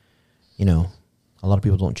 And a lot of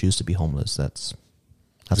people don't choose to be homeless. That's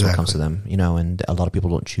exactly what comes to them, and a lot of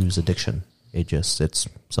people don't choose addiction. It's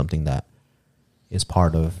something that is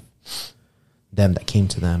part of them, that came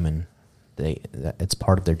to them, and it's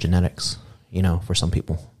part of their genetics, for some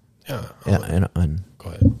people. Yeah. And go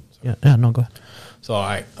ahead. Sorry. Yeah, no, go ahead. So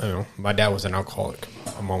my dad was an alcoholic.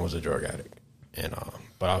 My mom was a drug addict, and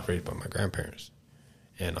but I was raised by my grandparents,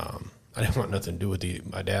 and I didn't want nothing to do with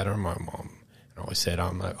my dad or my mom. And I always said,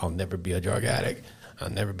 I'll never be a drug addict. I'll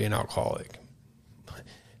never be an alcoholic.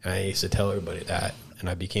 And I used to tell everybody that, and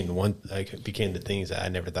I became the things that I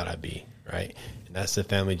never thought I'd be, right? And that's the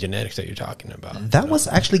family genetics that you're talking about. That was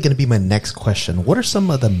actually going to be my next question. What are some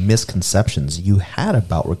of the misconceptions you had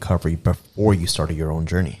about recovery before you started your own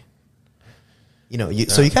journey?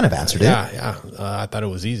 So you kind of answered it. Yeah. I thought it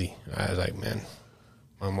was easy. I was like, man,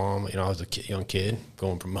 my mom, I was a young kid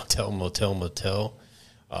going from motel, no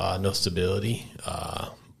stability,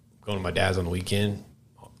 going to my dad's on the weekend,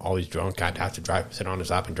 always drunk. I'd have to sit on his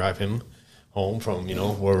lap and drive him home from,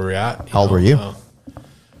 where we're at. How old were you? When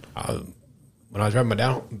I was driving my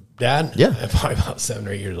dad, probably about 7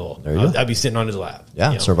 or 8 years old. I'd be sitting on his lap.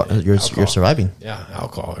 Yeah, you're surviving. Yeah,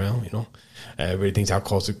 alcohol, everybody thinks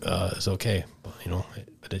alcohol is okay,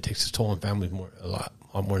 but it takes its toll on families a lot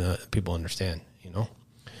more than people understand,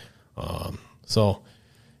 So,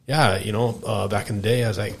 yeah, back in the day, I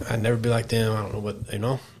was like, I'd never be like them. I don't know what,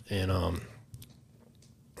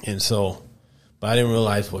 and so, but I didn't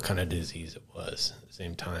realize what kind of disease it was at the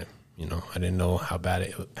same time. I didn't know how bad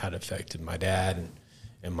it had affected my dad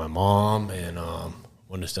and my mom and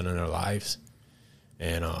what it's done in their lives.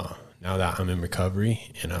 And now that I'm in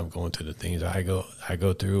recovery and I'm going through the things I go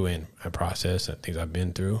through and I process and things I've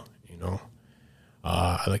been through,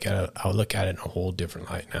 I look at it in a whole different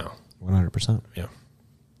light now. 100%. Yeah.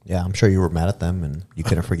 Yeah, I'm sure you were mad at them and you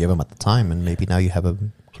couldn't forgive them at the time, and maybe now you have a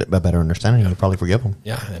better understanding and you probably forgive them.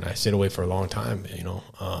 Yeah, and I stayed away for a long time,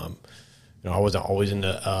 I wasn't always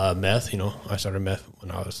into meth. I started meth when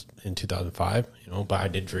I was in 2005. But I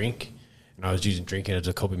did drink, and I was using drinking as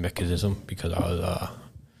a coping mechanism because I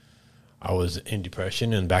was in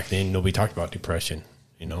depression, and back then nobody talked about depression.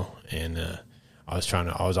 And I was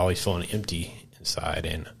always feeling empty inside,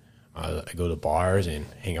 and I go to bars and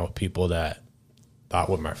hang out with people that thought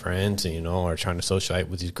were my friends, or trying to socialize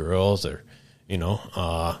with these girls, or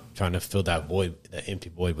trying to fill that void, that empty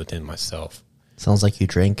void within myself. Sounds like you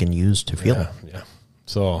drank and used to feel it. Yeah.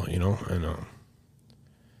 So, and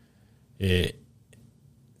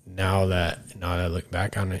now that I look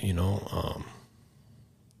back on it,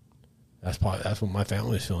 that's what my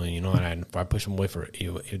family was feeling, and I pushed them away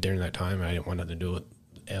during that time. I didn't want nothing to do with it.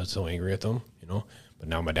 I was so angry at them, but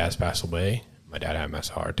now my dad's passed away. My dad had a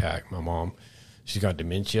massive heart attack. My mom, she's got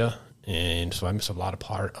dementia. And so I miss a lot of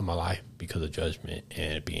part of my life because of judgment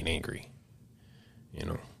and being angry,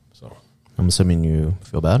 so. I'm assuming you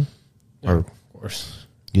feel bad? Yeah, or of course.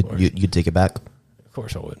 You'd take it back? Of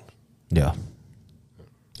course I would. Yeah.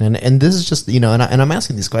 And this is just, and I'm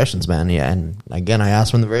asking these questions, man. Yeah. And again, I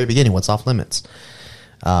asked from the very beginning, what's off limits?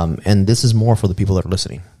 And this is more for the people that are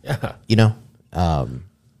listening. Yeah.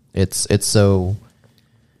 It's so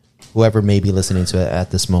whoever may be listening to it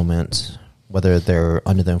at this moment, whether they're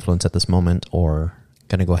under the influence at this moment or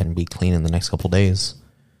going to go ahead and be clean in the next couple of days,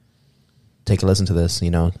 take a listen to this,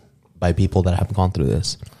 by people that have gone through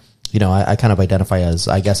this. I kind of identify as,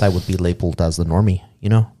 I guess I would be labeled as the normie,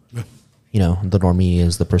 the normie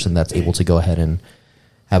is the person that's able to go ahead and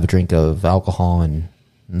have a drink of alcohol and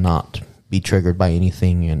not be triggered by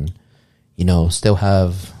anything and, still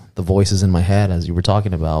have the voices in my head as you were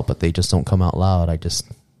talking about, but they just don't come out loud. I just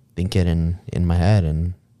think it in my head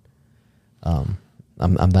and I'm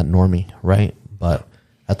that normie, right? But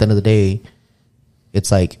at the end of the day,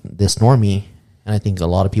 it's like this normie, and I think a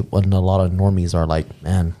lot of people and a lot of normies are like,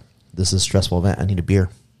 man, this is a stressful event. I need a beer,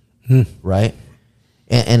 right?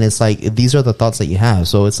 And it's like, these are the thoughts that you have.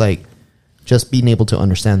 So it's like just being able to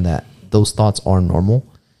understand that those thoughts are normal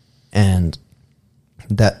and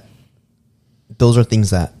that those are things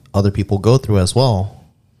that other people go through as well.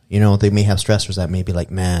 They may have stressors that may be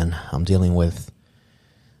like, man, I'm dealing with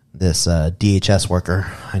this DHS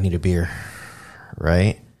worker. I need a beer,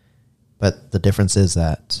 right? But the difference is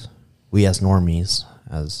that we as normies,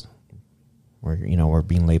 as we're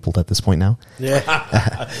being labeled at this point now.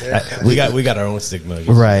 Yeah, we got our own stigma,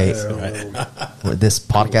 right? This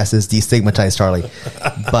podcast is destigmatized, Charlie,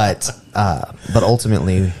 but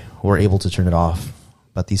ultimately we're able to turn it off.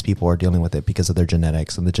 But these people are dealing with it because of their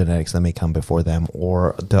genetics and the genetics that may come before them,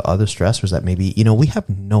 or the other stressors that maybe we have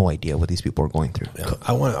no idea what these people are going through. Yeah.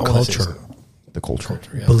 I want culture, the culture,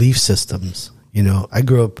 yeah. Belief systems. I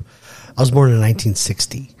grew up. I was born in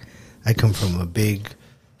 1960. I come from a big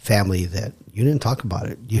family that you didn't talk about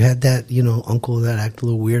it. You had that, uncle that acted a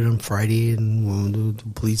little weird on Friday, and when the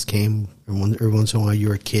police came, every once in a while you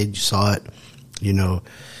were a kid, you saw it.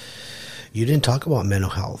 You didn't talk about mental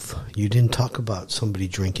health. You didn't talk about somebody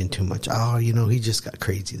drinking too much. Oh, he just got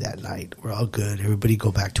crazy that night. We're all good. Everybody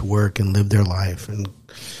go back to work and live their life and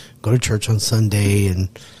go to church on Sunday and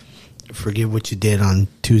forget what you did on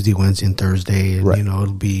Tuesday, Wednesday, and Thursday. And, right.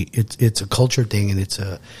 It's a culture thing,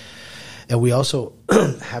 and we also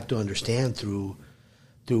have to understand through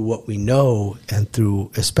what we know and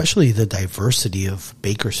through especially the diversity of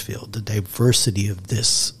Bakersfield, the diversity of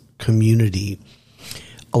this community.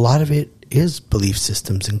 A lot of it is belief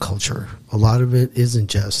systems and culture. A lot of it isn't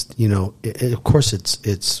just, of course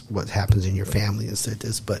it's what happens in your family and stuff like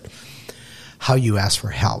this, but how you ask for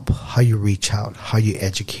help, how you reach out, how you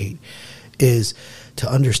educate is to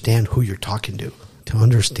understand who you're talking to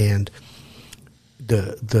understand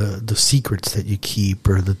the secrets that you keep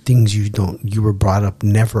or the things you were brought up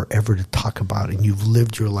never ever to talk about, and you've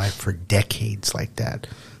lived your life for decades like that.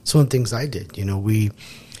 Some of the things I did, you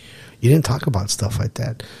didn't talk about stuff like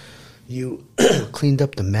that. You cleaned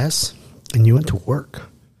up the mess and you went to work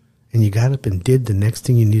and you got up and did the next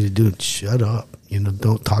thing you need to do and shut up.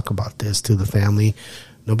 Don't talk about this to the family.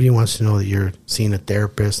 Nobody wants to know that you're seeing a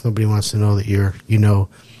therapist. Nobody wants to know that you're,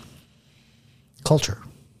 culture,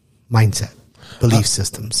 mindset, belief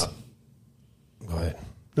systems. Go ahead.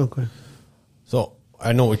 No, go ahead. So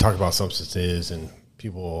I know we talk about substances and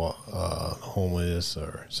people homeless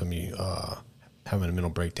or somebody having a mental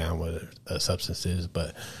breakdown with substances,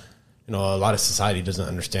 but a lot of society doesn't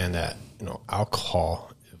understand that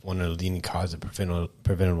alcohol is one of the leading causes of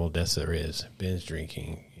preventable deaths there is. Binge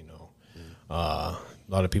drinking, a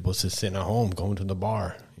lot of people just sitting at home, going to the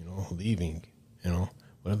bar, leaving.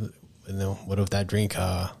 What if that drink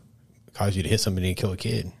caused you to hit somebody and kill a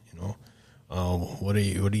kid? What are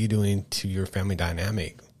you doing to your family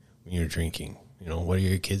dynamic when you're drinking? What are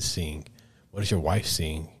your kids seeing? What is your wife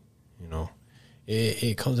seeing?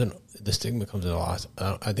 It comes in, the stigma comes in a lot.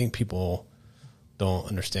 I think people don't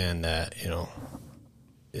understand that,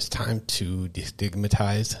 it's time to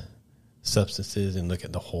destigmatize substances and look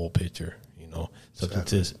at the whole picture.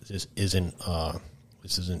 Substances this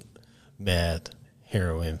isn't meth,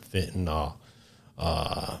 heroin, fentanyl,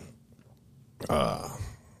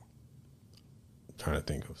 trying to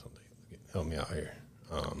think of something. Help me out here.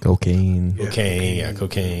 Cocaine,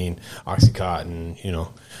 cocaine, Oxycontin.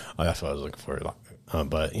 That's what I was looking for.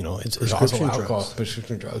 But it's also alcohol,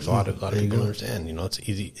 prescription drugs. A lot of people understand. It's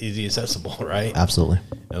easy accessible, right? Absolutely.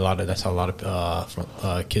 And that's how a lot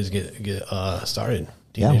of kids get started.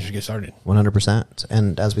 Teenagers get started. 100%.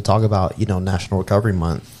 And as we talk about, National Recovery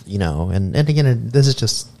Month, and again, this is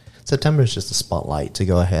just September is just a spotlight to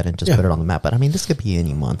go ahead and just put it on the map. But I mean, this could be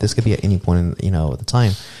any month. This could be at any point in at the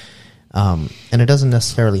time. And it doesn't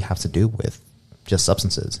necessarily have to do with just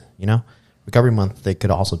substances, Recovery Month, they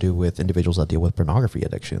could also do with individuals that deal with pornography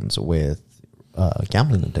addictions, with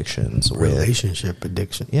gambling addictions, relationship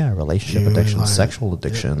addiction. Yeah, relationship addictions, sexual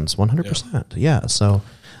addictions, 100%. Yeah. So,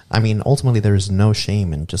 I mean, ultimately, there's no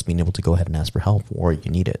shame in just being able to go ahead and ask for help or you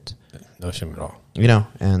need it. No shame at all. You know,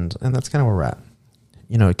 and that's kind of where we're at.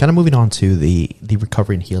 You know, kind of moving on to the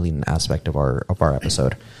recovery and healing aspect of our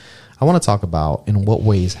episode. I want to talk about in what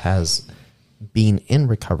ways has being in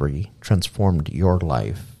recovery transformed your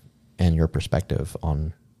life and your perspective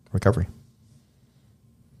on recovery.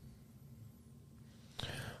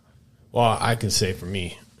 Well, I can say for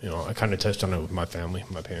me, you know, I kind of touched on it with my family,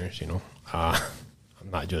 my parents. You know, I'm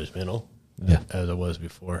not judgmental as I was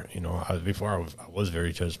before. You know, I was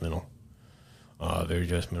very judgmental. Very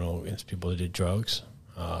judgmental against people that did drugs.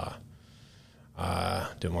 I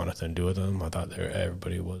didn't want nothing to do with them. I thought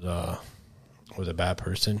everybody was a bad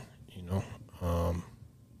person, you know.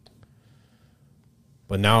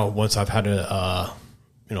 But now, once I've had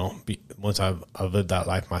once I've lived that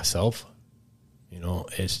life myself, you know,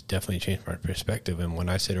 it's definitely changed my perspective. And when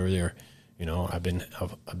I said earlier, you know, I've been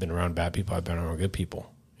around bad people, I've been around good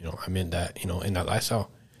people. You know, I mean that, you know, in that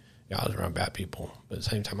lifestyle, yeah, I was around bad people, but at the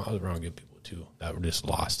same time, I was around good people too that were just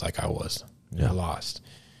lost, like I was. Yeah, lost,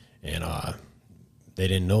 and they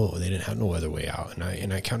didn't know. They didn't have no other way out. And I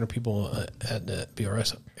encounter people at the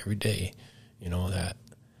BRS every day, you know, that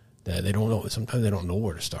they don't know. Sometimes they don't know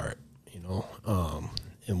where to start, you know.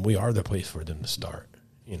 And we are the place for them to start,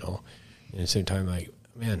 you know. And at the same time, like,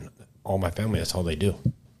 man, all my family, that's all they do.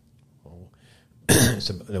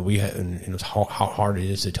 So and it was how hard it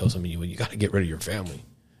is to tell somebody, well, you got to get rid of your family.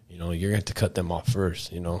 You know, you're going to have to cut them off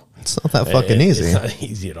first, you know. It's not that fucking easy. It's not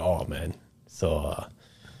easy at all, man. So,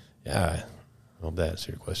 yeah, I hope that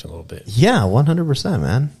answered your question a little bit. Yeah, 100%,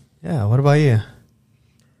 man. Yeah, what about you?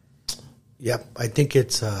 Yep, I think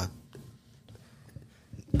it's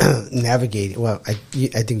navigating. Well, I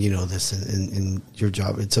think you know this in your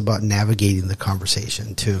job. It's about navigating the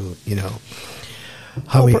conversation too. You know,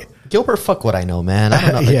 Gilbert, fuck what I know, man.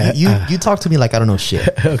 I don't know. Yeah, you talk to me like I don't know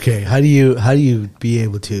shit. Okay, how do you be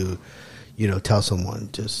able to, you know, tell someone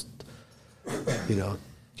just, you know,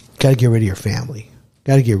 got to get rid of your family,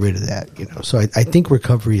 got to get rid of that, you know. So I think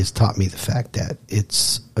recovery has taught me the fact that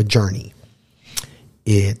it's a journey.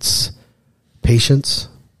 It's patience,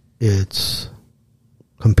 it's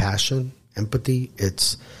compassion, empathy,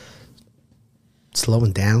 it's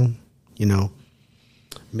slowing down, you know.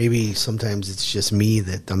 Maybe sometimes it's just me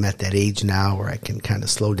that I'm at that age now where I can kind of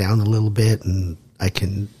slow down a little bit and I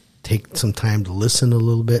can take some time to listen a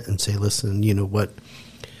little bit and say, listen, you know what,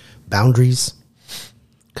 boundaries,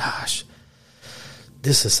 gosh,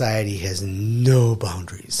 this society has no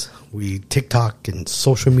boundaries. We TikTok and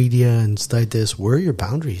social media and stuff like this. Where are your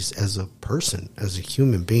boundaries as a person, as a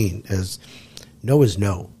human being? As no is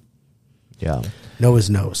no. Yeah. No is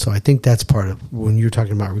no. So I think that's part of when you're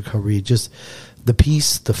talking about recovery, just the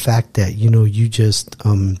piece, the fact that, you know, you just,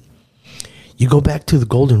 you go back to the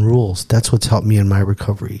golden rules. That's what's helped me in my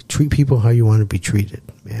recovery. Treat people how you want to be treated,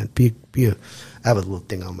 man. I have a little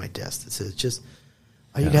thing on my desk that says just,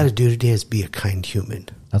 all you got to do today is be a kind human.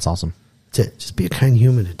 That's awesome. That's it. Just be a kind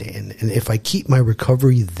human today. And if I keep my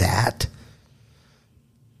recovery that,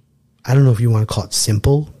 I don't know if you want to call it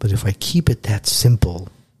simple, but if I keep it that simple,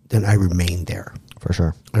 then I remain there. For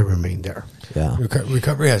sure. I remain there. Yeah.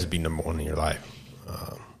 Recovery has to be number one in your life.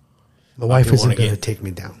 My wife isn't going to take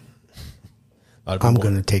me down. I'm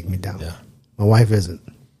going to take me down. Yeah. My wife isn't.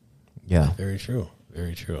 Yeah. Very true.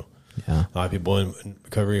 Very true. Yeah. A lot of people in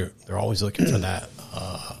recovery, they're always looking for that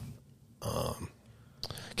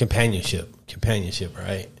companionship,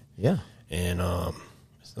 right? Yeah. And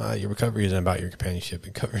it's not, your recovery isn't about your companionship.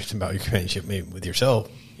 Recovery is about your companionship maybe with yourself,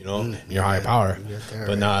 you know, your higher power,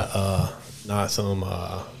 but not some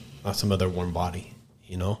other warm body,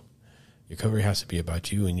 you know. Recovery has to be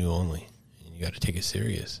about you and you only. And you got to take it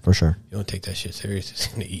serious. For sure. You don't take that shit serious, it's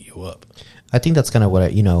going to eat you up. I think that's kind of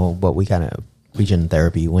what what we kind of preach in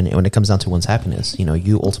therapy when it comes down to one's happiness. You know,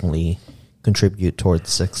 you ultimately contribute towards the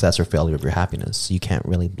success or failure of your happiness. You can't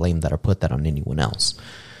really blame that or put that on anyone else.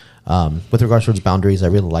 With regards towards boundaries, I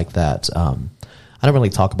really like that. I don't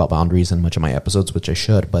really talk about boundaries in much of my episodes, which I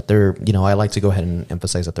should, but I like to go ahead and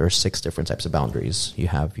emphasize that there are 6 different types of boundaries. You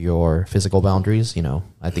have your physical boundaries. You know,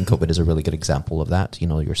 I think COVID is a really good example of that. You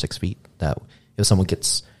know, you're 6 feet, that if someone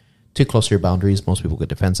gets too close to your boundaries, most people get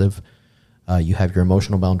defensive. You have your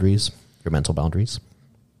emotional boundaries, your mental boundaries.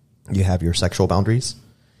 You have your sexual boundaries,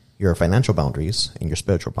 your financial boundaries, and your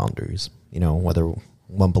spiritual boundaries. You know, whether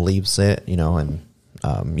one believes it, you know, and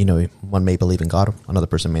one may believe in God, another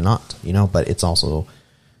person may not, you know, but it's also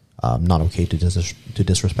not okay to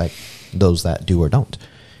disrespect those that do or don't.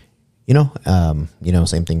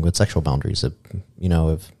 Same thing with sexual boundaries.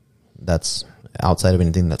 If that's outside of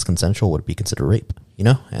anything that's consensual, would be considered rape,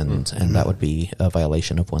 and that would be a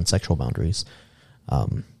violation of one's sexual boundaries.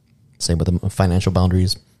 Same with the financial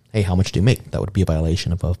boundaries. Hey, how much do you make? That would be a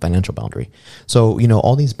violation of a financial boundary. So,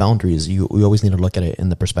 all these boundaries, you always need to look at it in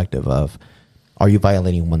the perspective of, are you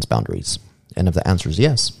violating one's boundaries? And if the answer is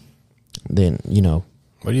yes, then,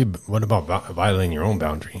 What about violating your own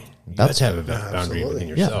boundary? You have to have a boundary within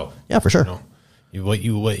yourself. Yeah, for sure. What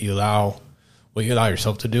you allow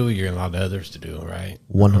yourself to do, you're allowed others to do, right?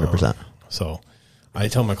 100%. So I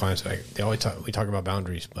tell my clients, we talk about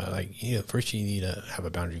boundaries, but first you need to have a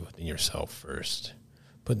boundary within yourself first.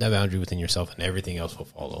 Put that boundary within yourself, and everything else will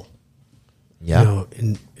follow. Yeah.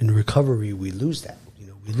 In recovery, we lose that.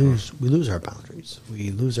 We lose our boundaries.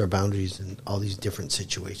 We lose our boundaries in all these different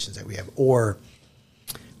situations that we have, or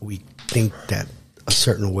we think that a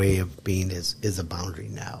certain way of being is a boundary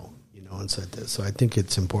now. And so I think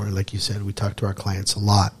it's important. Like you said, we talk to our clients a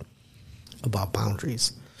lot about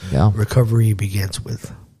boundaries. Yeah. Recovery begins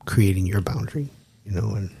with creating your boundary. I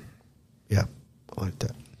like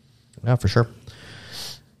that. Yeah, for sure.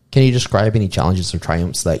 Can you describe any challenges or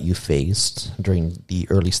triumphs that you faced during the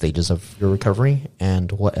early stages of your recovery?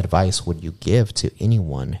 And what advice would you give to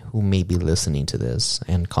anyone who may be listening to this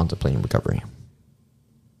and contemplating recovery?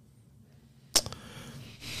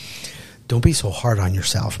 Don't be so hard on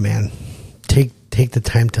yourself, man. Take the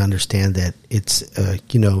time to understand that it's,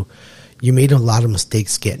 you made a lot of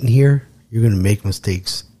mistakes getting here. You're going to make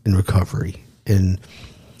mistakes in recovery. And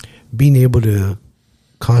being able to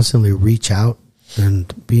constantly reach out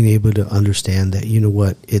and being able to understand that,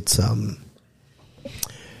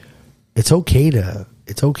 it's okay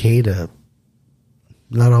to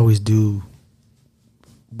not always do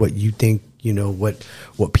what you think,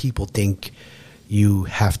 what people think you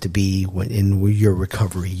have to be in your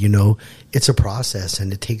recovery. It's a process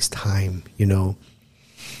and it takes time.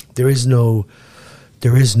 There is no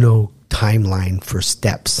timeline for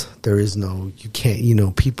steps. You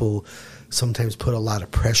can't, people sometimes put a lot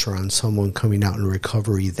of pressure on someone coming out in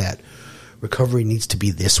recovery that recovery needs to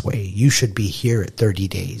be this way. You should be here at 30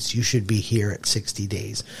 days. You should be here at 60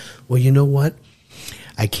 days. Well, you know what?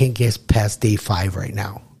 I can't get past day 5 right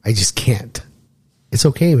now. I just can't. It's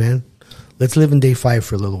okay, man. Let's live in day 5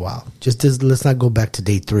 for a little while. Let's not go back to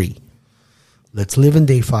day 3. Let's live in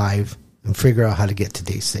day 5 and figure out how to get to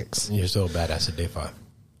day 6. And you're still a badass at day 5.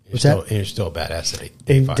 What's that? You're still a badass at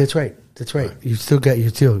day 5. That's right. Day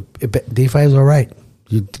 5 is all right.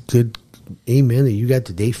 You good. Amen. You got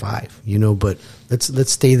to day 5, but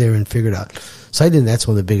let's stay there and figure it out. So I think that's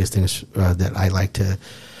one of the biggest things that I like to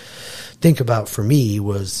think about for me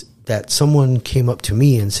was that someone came up to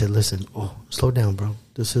me and said, listen, slow down, bro.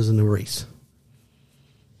 This isn't a race.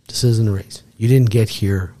 You didn't get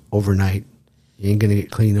here overnight. You ain't going to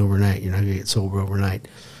get clean overnight. You're not going to get sober overnight.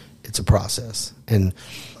 It's a process. And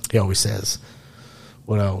he always says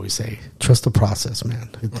what I always say, trust the process, man.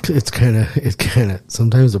 It's kind of,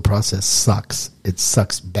 sometimes the process sucks. It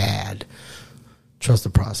sucks bad. Trust the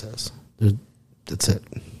process. That's it.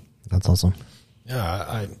 That's awesome. Yeah,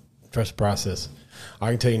 I trust the process. I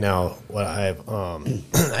can tell you now what I have.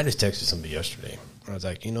 I just texted somebody yesterday. I was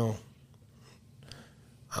like, I'm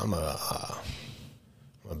a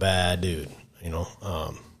bad dude,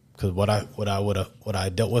 because what I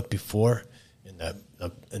dealt with before in that,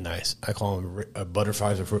 I call them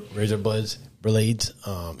butterflies with razor blades,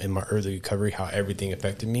 in my early recovery, how everything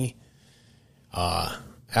affected me. I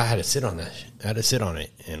had to sit on that. I had to sit on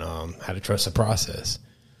it and had to trust the process.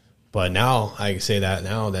 But now I can say that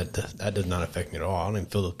now that does not affect me at all. I don't even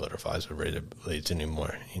feel those butterflies with razor blades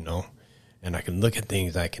anymore, And I can look at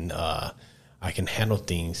things. I can handle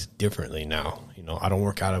things differently now. I don't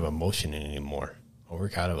work out of emotion anymore. I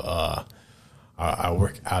work out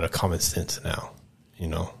of common sense now.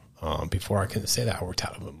 Before I couldn't say that. I worked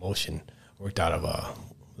out of emotion. Worked out of I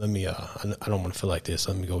don't want to feel like this.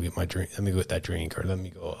 Let me go get my drink. Let me go get that drink, or let me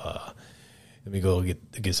go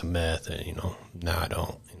get some meth. And I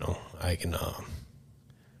don't. I can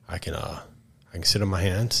sit on my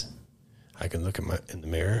hands. I can look in the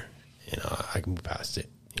mirror, and I can move past it.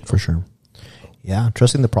 For sure. Yeah,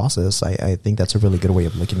 trusting the process. I think that's a really good way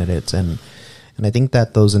of looking at it, and I think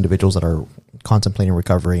that those individuals that are contemplating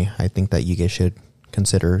recovery, I think that you guys should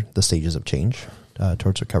consider the stages of change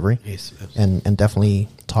towards recovery, yes. and definitely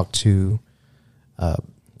talk to,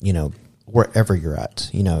 wherever you're at.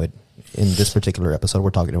 In this particular episode, we're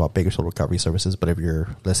talking about Bakersfield Recovery Services, but if you're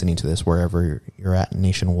listening to this wherever you're at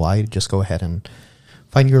nationwide, just go ahead and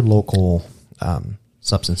find your local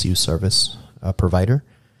substance use service provider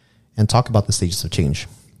and talk about the stages of change: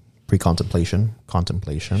 pre-contemplation,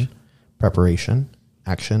 contemplation, preparation,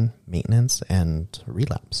 action, maintenance, and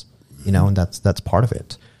relapse. You know, and that's part of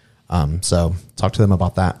it. So talk to them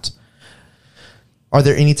about that. Are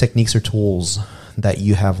there any techniques or tools that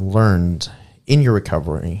you have learned in your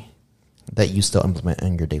recovery that you still implement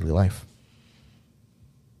in your daily life?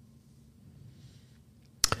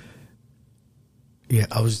 Yeah,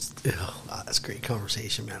 that's a great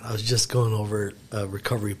conversation, man. I was just going over a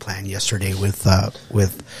recovery plan yesterday with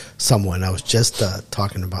someone. I was just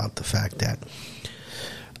talking about the fact that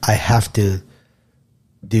I have to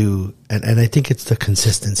do, and I think it's the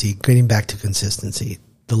consistency, getting back to consistency.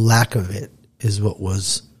 The lack of it is what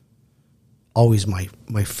was always my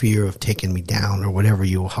fear of taking me down, or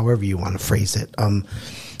however you want to phrase it.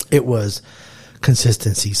 It was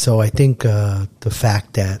consistency. So I think the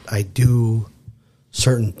fact that I do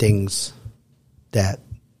certain things that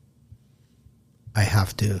I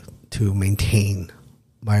have to maintain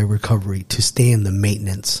my recovery, to stay in the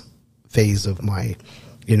maintenance phase of my,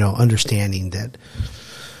 understanding that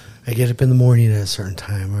I get up in the morning at a certain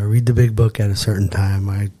time. I read the big book at a certain time.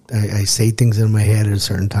 I say things in my head at a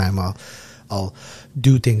certain time. I'll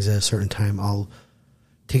do things at a certain time. I'll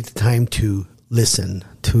take the time to listen,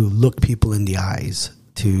 to look people in the eyes,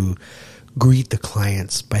 to greet the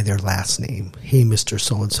clients by their last name. Hey, Mr.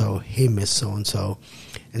 So-and-so. Hey, Miss So-and-so.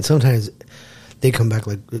 And sometimes they come back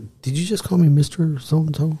like, did you just call me Mr.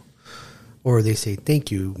 So-and-so? Or they say, thank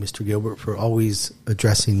you, Mr. Gilbert, for always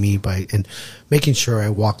addressing me and making sure I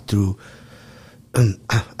walk through. I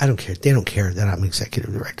don't care. They don't care that I'm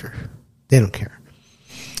executive director. They don't care.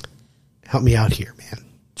 Help me out here, man.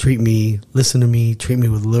 Listen to me, treat me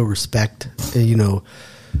with a little respect.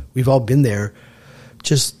 We've all been there.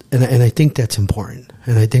 And I think that's important.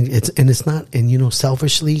 And I think it's not,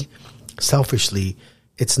 selfishly,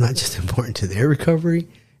 it's not just important to their recovery.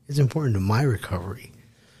 It's important to my recovery.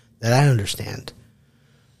 That I understand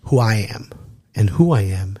who I am. And who I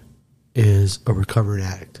am is a recovered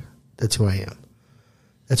addict. That's who I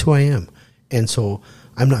am. And so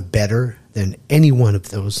I'm not better than any one of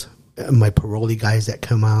those. My parolee guys that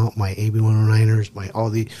come out, my AB 109ers, my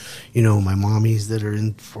mommies that are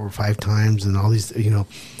in 4 or 5 times, and all these,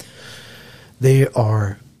 they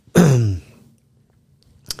are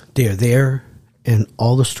there, and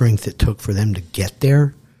all the strength it took for them to get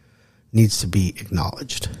there needs to be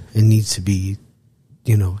acknowledged. It needs to be,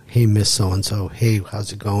 hey, Miss So-and-so, hey,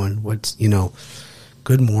 how's it going? What's,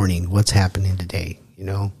 good morning. What's happening today?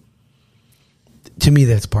 To me,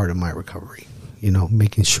 that's part of my recovery,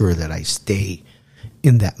 making sure that I stay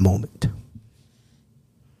in that moment.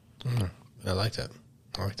 I like that.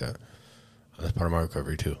 That's part of my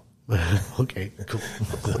recovery too. Okay, cool.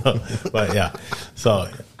 But yeah, so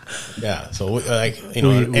we,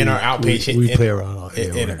 in our outpatient, we play around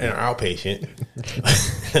in our outpatient,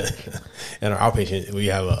 we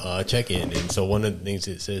have a check-in, and so one of the things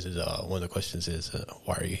it says is one of the questions is,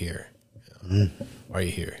 why are you here? Why are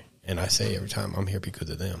you here? And I say every time, I'm here because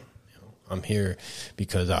of them. I'm here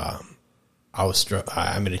because I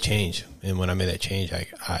made a change, and when I made that change,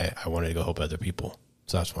 I wanted to go help other people.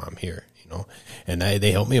 So that's why I'm here, and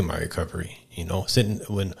they help me in my recovery, sitting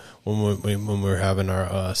when we're having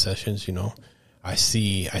our sessions, I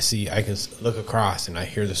can look across and I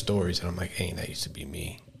hear the stories, and I'm like, hey, that used to be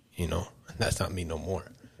me, that's not me no more.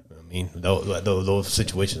 I mean, those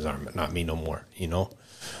situations are not me no more,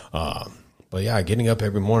 but yeah, getting up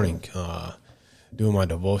every morning, doing my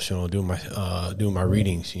devotional, doing my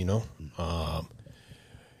readings,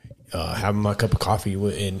 having my cup of coffee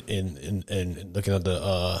and looking at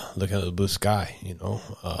the blue sky,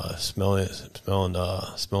 smelling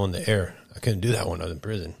the air. I couldn't do that when I was in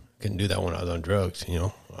prison. I couldn't do that when I was on drugs.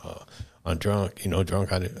 On drunk. I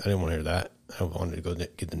didn't want to hear that. I wanted to go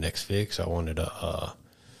get the next fix. I wanted to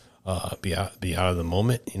be out of the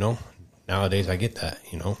moment. Nowadays I get that.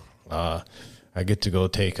 I get to go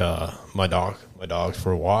take my dogs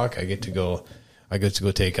for a walk. I get to go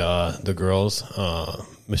take the girls,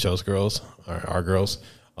 Michelle's girls, our girls.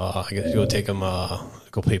 I get to go take them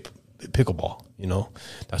go play pickleball.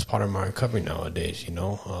 That's part of my recovery nowadays.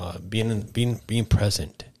 Being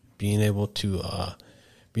present, being able to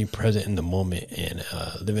be present in the moment, and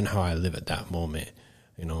living how I live at that moment.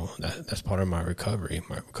 That's part of my recovery.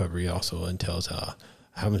 My recovery also entails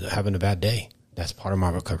having a bad day. That's part of my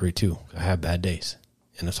recovery too. I have bad days,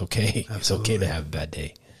 and it's okay. Absolutely. It's okay to have a bad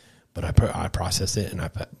day. But I process it and I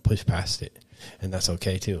push past it, and that's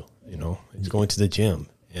okay too. It's going to the gym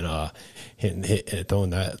and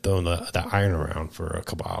throwing that iron around for a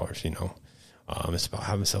couple hours. It's about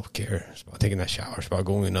having self-care. It's about taking that shower. It's about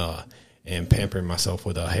going and pampering myself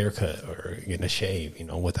with a haircut or getting a shave,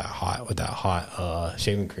 with that hot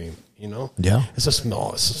shaving cream, Yeah. It's a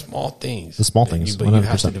small things. The small things, But you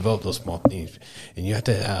have to 100%. develop those small things, and you have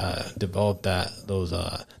to develop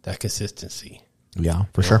that consistency. Yeah,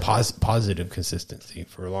 for sure. Positive consistency.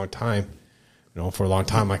 For a long time,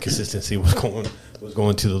 my consistency was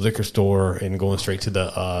going to the liquor store and going straight to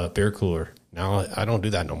the beer cooler. Now I don't do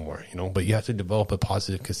that no more, but you have to develop a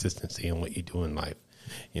positive consistency in what you do in life,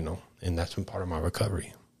 and that's been part of my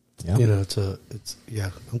recovery. Yeah.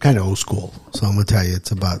 I'm kind of old school. So I'm going to tell you,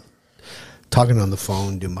 it's about talking on the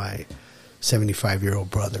phone to my 75-year-old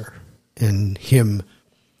brother and him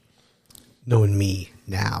knowing me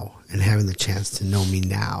now and having the chance to know me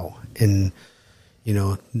now. And,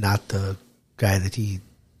 not the guy that he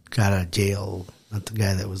got out of jail, not the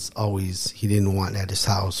guy that was always, he didn't want at his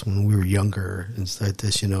house when we were younger and stuff like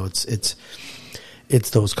this.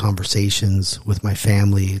 It's those conversations with my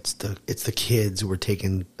family. It's the kids. We're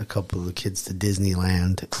taking a couple of the kids to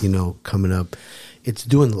Disneyland, coming up. It's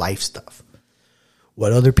doing life stuff.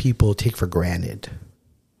 What other people take for granted,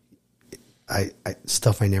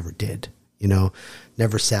 stuff I never did.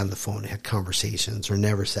 Never sat on the phone and had conversations, or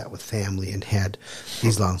never sat with family and had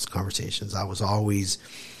these long conversations. I was always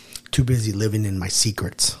too busy living in my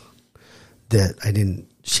secrets that I didn't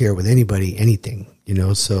share with anybody anything,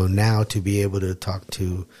 So now to be able to talk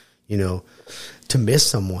to, to miss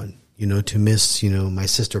someone, to miss, my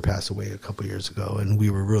sister passed away a couple years ago and we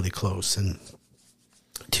were really close, and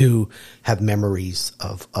to have memories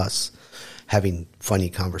of us having funny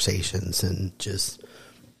conversations and just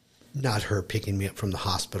not her picking me up from the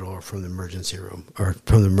hospital or from the emergency room,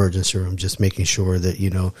 just making sure that,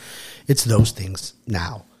 it's those things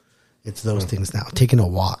now. It's those things now. Taking a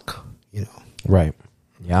walk, Right.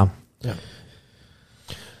 Yeah. Yeah.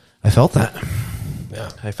 I felt that.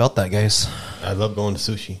 Yeah. I felt that, guys. I love going to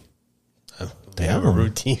sushi. They have a Damn.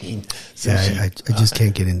 routine. Yeah, Sushi. I just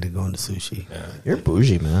can't get into going to sushi. You're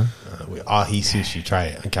bougie, man. Ahi sushi. Try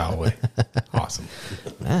it in Callaway. Awesome.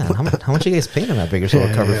 Man, how much you guys paying on that Bakersfield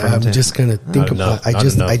recovery Yeah, from? I'm just gonna think enough, about. not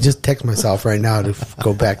enough. I just text myself right now to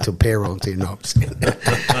go back to payroll and say no. I'm just kidding.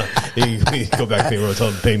 You go back to payroll, tell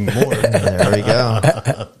them to pay me more. There we go.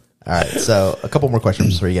 All right, so a couple more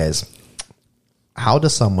questions for you guys. How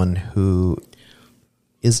does someone who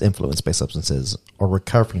is influenced by substances or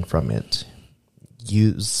recovering from it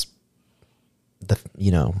use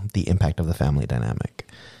the impact of the family dynamic?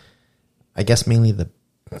 I guess mainly the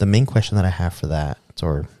main question that I have for that,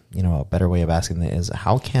 or a better way of asking that, is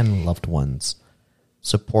how can loved ones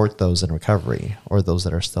support those in recovery or those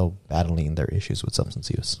that are still battling their issues with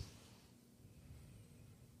substance use?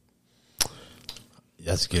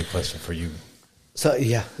 That's a good question for you. So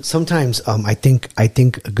yeah, sometimes I think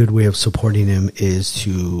a good way of supporting him is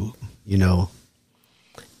to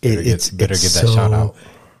Better give that shout out.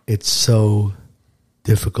 It's so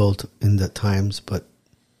difficult in the times, but what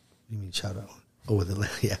do you mean shout out? Oh, with the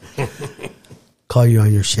yeah, call you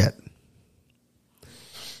on your shit.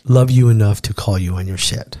 Love you enough to call you on your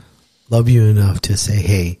shit. Love you enough to say,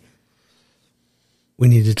 hey, we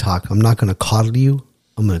need to talk. I'm not going to coddle you.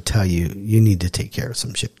 I'm going to tell you, you need to take care of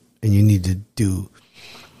some shit. And you need to do,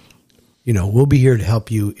 we'll be here to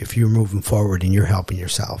help you if you're moving forward and you're helping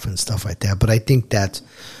yourself and stuff like that. But I think that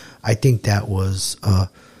was a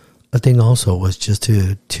thing also, was just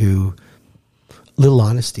to a little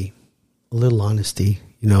honesty.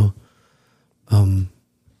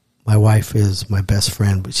 My wife is my best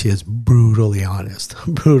friend, but she is brutally honest,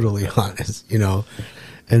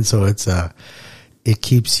 and so it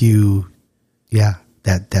keeps you,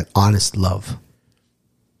 that honest love.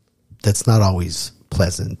 That's not always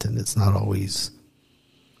pleasant, and it's not always,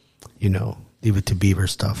 leave it to Beaver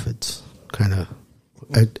stuff. It's kind of,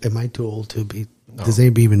 am I too old to be? No. Does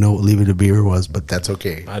anybody even know what Leave It to Beaver was? But that's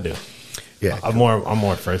okay. I do. Yeah, I'm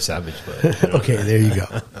more Fred Savage, but okay, there you go.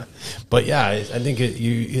 But yeah, I think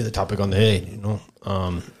you hit the topic on the head.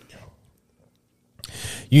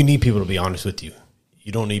 You need people to be honest with you.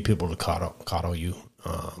 You don't need people to coddle you,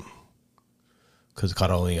 because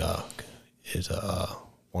coddling is a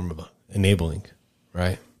form of enabling,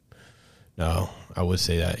 right? Now, I would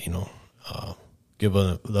say that give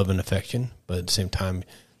love and affection, but at the same time,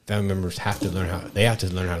 family members have to learn how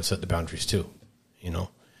to set the boundaries too,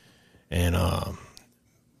 and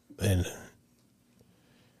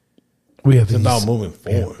we have it's about moving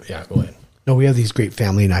forward. Yeah, go ahead. No, we have these great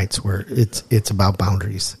family nights where it's about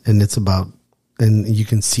boundaries, and and you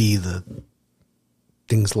can see the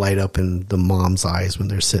things light up in the mom's eyes when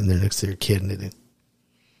they're sitting there next to their kid, and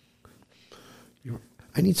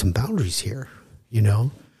I need some boundaries here,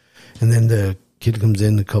 and then the Kid comes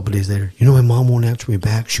in a couple days later. You know, my mom won't answer me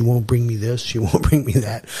back. She won't bring me this. She won't bring me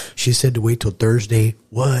that. She said to wait till Thursday.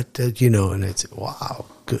 What? You know, and it's, wow,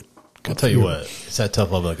 good. I'll tell you what, it's that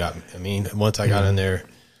tough love that got me. I mean, once I got in there,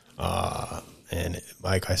 and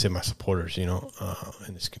like I said, my supporters, you know,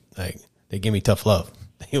 and it's like they give me tough love.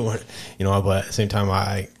 They weren't, you know, but at the same time,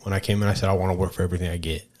 when I came in, I said I want to work for everything I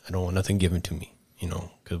get. I don't want nothing given to me, you know,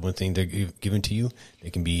 because when things are given to you, they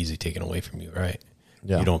can be easily taken away from you, right?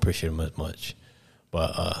 Yeah. You don't appreciate them as much.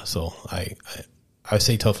 But so I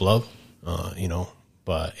say tough love, you know,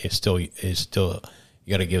 but it's still you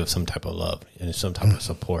got to give some type of love and some type of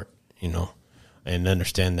support, you know, and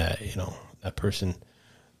understand that, you know, that person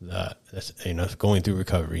that's, you know, going through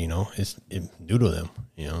recovery, you know, it's new to them,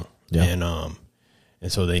 you know,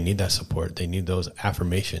 and so they need that support. They need those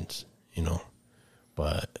affirmations, you know,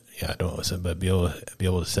 but yeah, but be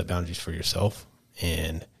able to set boundaries for yourself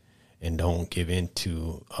and don't give in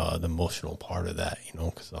to the emotional part of that, you know,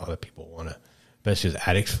 because a lot of people want to, especially as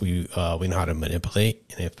addicts, we know how to manipulate,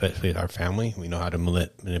 and especially our family, we know how to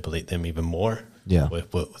manipulate them even more. Yeah,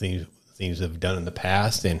 with what things they've done in the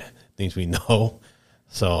past and things we know.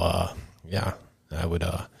 So yeah, I would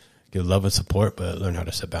give love and support, but learn how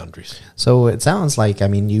to set boundaries. So it sounds like, I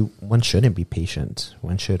mean, one shouldn't be patient.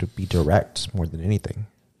 One should be direct more than anything,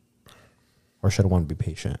 or should one be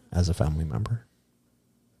patient as a family member?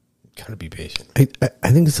 Gotta be patient. I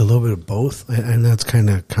think it's a little bit of both. I know it's kind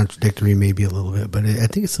of contradictory maybe a little bit, but I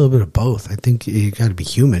think it's a little bit of both. I think you got to be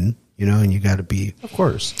human, you know, and you got to be, of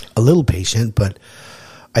course, a little patient, but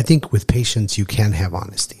I think with patience you can have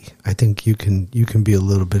honesty. I think you can be a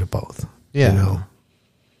little bit of both. Yeah. You know?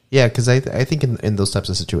 Yeah, because I think in those types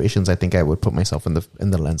of situations, I think I would put myself in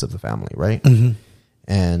the lens of the family, right? Mm-hmm.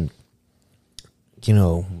 And you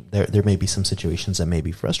know, there may be some situations that may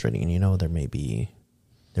be frustrating, and you know, there may be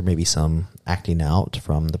some acting out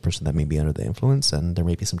from the person that may be under the influence, and there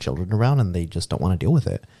may be some children around and they just don't want to deal with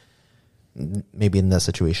it. Maybe in that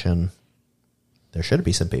situation, there should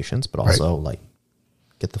be some patience, but also like,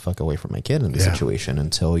 get the fuck away from my kid in this situation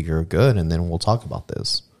until you're good, and then we'll talk about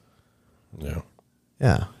this. Yeah.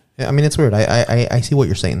 Yeah. I mean, it's weird. I see what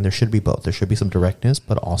you're saying. There should be both. There should be some directness,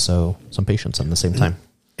 but also some patience at the same time.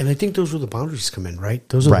 And I think those where the boundaries come in, right?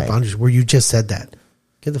 Those are the boundaries where you just said that.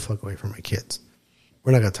 Get the fuck away from my kids.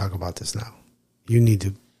 We're not going to talk about this now. You need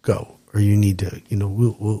to go, or you need to, you know,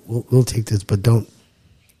 we'll take this, but don't,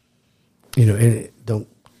 you know, don't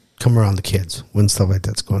come around the kids when stuff like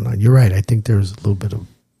that's going on. You're right. I think there's a little bit of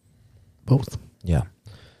both. Yeah.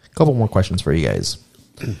 A couple more questions for you guys.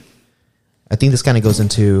 I think this kind of goes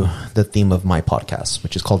into the theme of my podcast,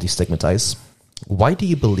 which is called Destigmatize. Why do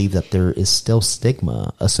you believe that there is still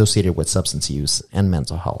stigma associated with substance use and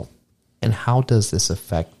mental health? And how does this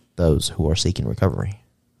affect those who are seeking recovery?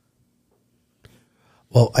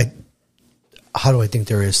 Well, how do I think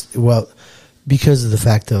there is? Well, because of the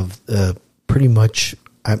fact of pretty much,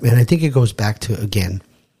 and I think it goes back to, again,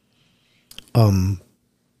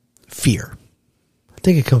 fear. I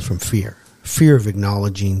think it comes from fear. Fear of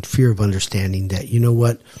acknowledging, fear of understanding that, you know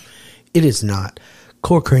what, it is not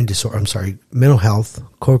co-occurring disorder. Mental health,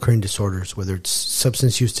 co-occurring disorders, whether it's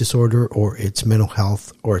substance use disorder or it's mental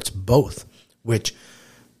health or it's both, which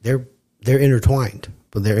they're intertwined,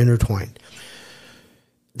 but they're intertwined.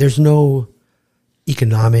 There's no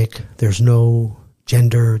economic, there's no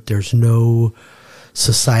gender, there's no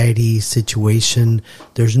society situation,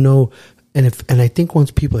 there's no, and I think once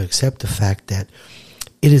people accept the fact that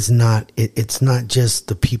it is not, it's not just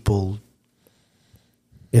the people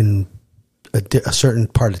in a certain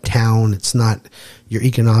part of town. It's not your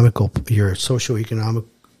socioeconomic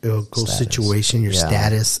situation, your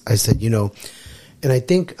status. I said, you know, and I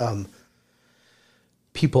think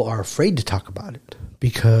people are afraid to talk about it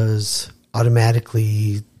because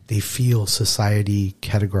automatically they feel society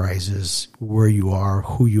categorizes where you are,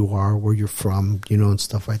 who you are, where you're from, you know, and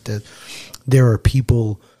stuff like that. There are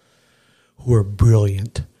people who are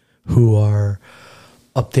brilliant, who are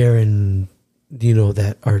up there and, you know,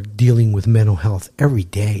 that are dealing with mental health every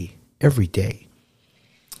day.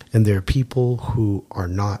 And there are people who are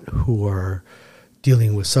not, who are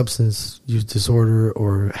dealing with substance use disorder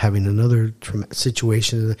or having another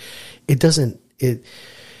situation.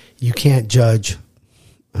 You can't judge.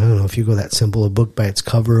 I don't know if you go that simple, a book by its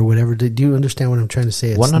cover or whatever. Do you understand what I'm trying to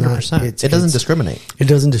say? 100%. It doesn't discriminate. It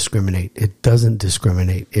doesn't discriminate. It doesn't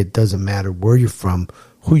discriminate. It doesn't matter where you're from,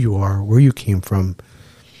 who you are, where you came from.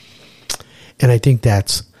 And I think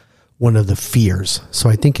that's one of the fears. So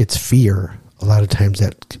I think it's fear a lot of times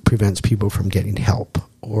that prevents people from getting help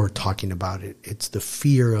or talking about it. It's the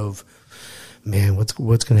fear of man, what's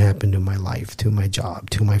going to happen to my life, to my job,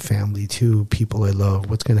 to my family, to people I love?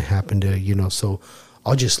 What's going to happen to, so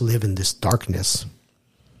I'll just live in this darkness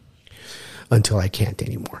until I can't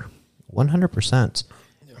anymore. 100%.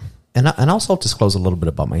 And also disclose a little bit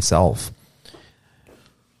about myself.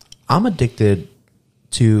 I'm addicted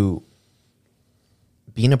to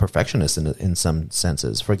being a perfectionist in some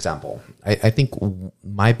senses. For example, I think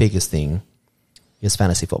my biggest thing is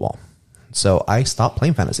fantasy football. So I stopped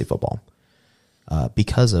playing fantasy football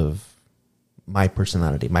because of my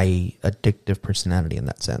personality, my addictive personality in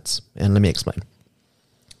that sense. And let me explain.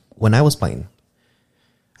 When I was playing,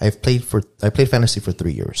 I played fantasy for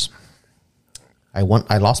 3 years. I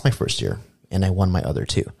lost my first year, and I won my other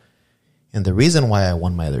 2. And the reason why I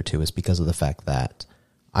won my other 2 is because of the fact that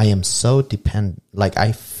I am so I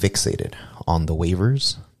fixated on the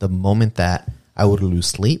waivers. The moment that I would lose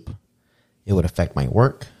sleep, it would affect my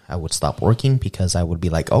work. I would stop working because I would be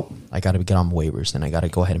like, oh, I got to get on waivers, and I got to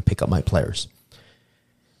go ahead and pick up my players.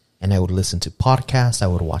 And I would listen to podcasts. I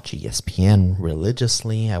would watch ESPN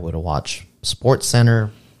religiously. I would watch Sports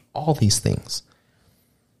Center, all these things.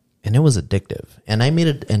 And it was addictive. And I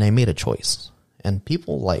made a choice. And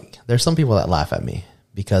people there's some people that laugh at me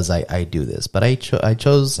because I do this. But I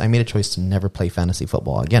made a choice to never play fantasy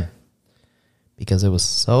football again. Because it was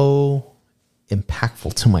so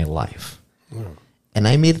impactful to my life. Mm. And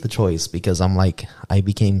I made the choice because I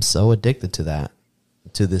became so addicted to that,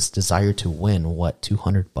 to this desire to win,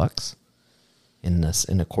 $200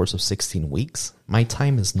 in a course of 16 weeks. My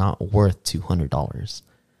time is not worth $200.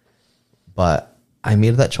 But I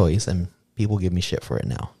made that choice, and people give me shit for it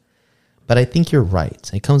now. But I think you're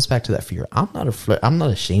right. It comes back to that fear. I'm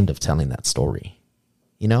not ashamed of telling that story.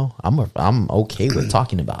 I'm okay with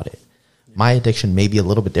talking about it. My addiction may be a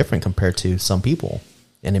little bit different compared to some people,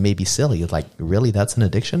 and it may be silly. Really, that's an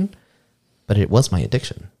addiction? But it was my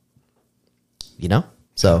addiction.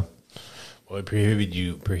 So. Well, it prohibited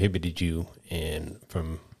you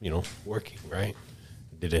from working, right?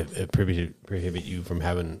 Did it prohibit you from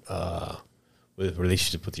having with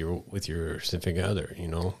relationship with your significant other?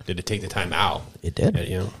 Did it take the time out? It did.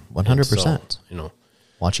 100%. So,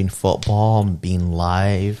 watching football, being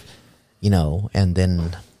live, and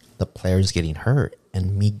then the players getting hurt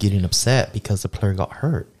and me getting upset because the player got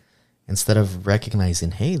hurt, instead of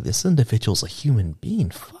recognizing, hey, this individual's a human being.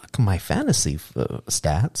 Fuck my fantasy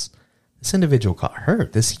stats. This individual got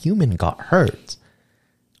hurt. This human got hurt.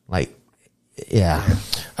 Yeah.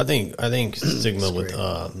 I think stigma with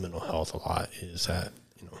mental health a lot is that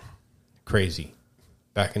crazy.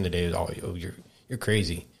 Back in the day, it was always, oh, you're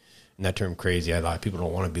crazy. And that term crazy, a lot of people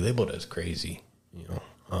don't want to be labeled as crazy.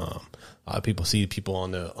 A lot of people see people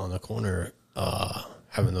on the corner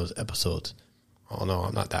having those episodes. Oh no,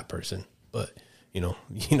 I'm not that person. But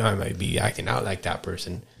I might be acting out like that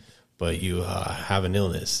person, but you have an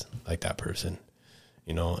illness like that person.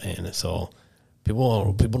 And so.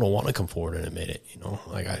 People don't want to come forward and admit it.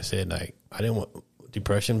 Like I said, I didn't want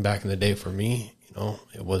depression back in the day. For me,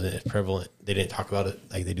 it wasn't as prevalent. They didn't talk about it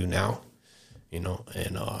like they do now, and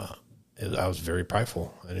I was very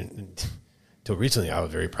prideful. I didn't until recently. I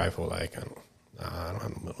was very prideful. I don't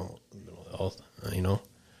have mental health,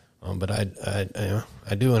 but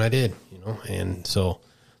I do, and I did, and so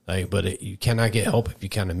but you cannot get help if you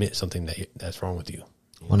can't admit something that's wrong with you.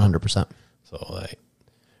 100%. So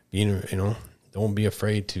being don't be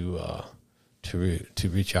afraid to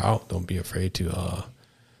reach out. Don't be afraid to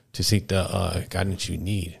seek the guidance you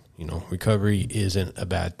need. Recovery isn't a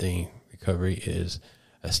bad thing. Recovery is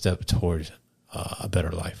a step towards a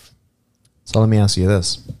better life. So let me ask you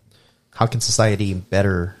this: how can society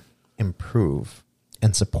better improve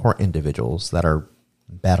and support individuals that are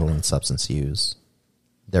battling substance use,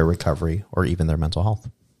 their recovery, or even their mental health?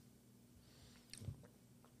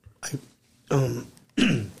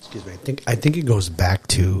 Excuse me. I think it goes back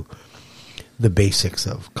to the basics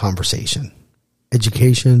of conversation,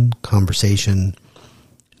 education, conversation,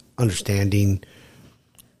 understanding.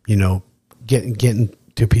 Getting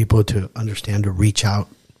to people to understand, to reach out,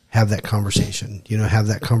 have that conversation. Have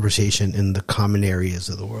that conversation in the common areas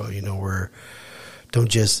of the world. Where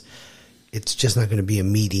it's just not going to be a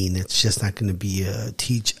meeting. It's just not going to be a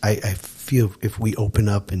teach. I feel if we open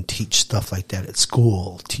up and teach stuff like that at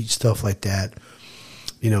school, teach stuff like that.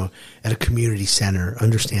 At a community center,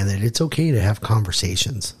 understand that it's okay to have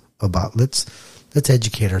conversations about let's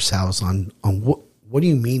educate ourselves on what do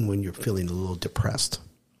you mean when you're feeling a little depressed?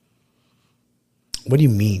 What do you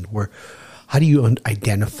mean? How do you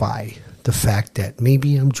identify the fact that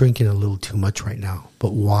maybe I'm drinking a little too much right now?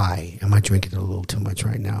 But why am I drinking a little too much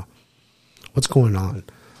right now? What's going on?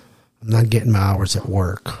 I'm not getting my hours at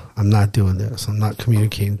work. I'm not doing this. I'm not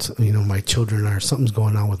communicating. You know, my children are, something's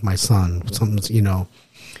going on with my son. Something's, you know.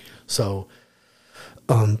 So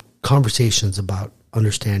conversations about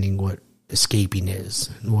understanding what escaping is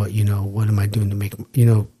and what, you know, what am I doing to make, you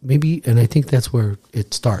know, maybe, and I think that's where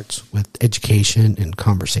it starts with education and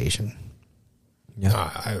conversation. Yeah,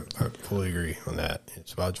 I fully agree on that.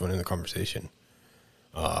 It's about joining the conversation.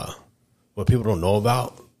 What people don't know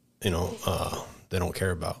about, you know, they don't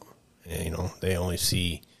care about. And, you know, they only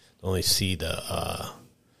see the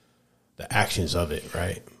actions of it,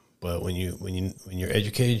 right? But when you're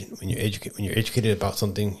educated about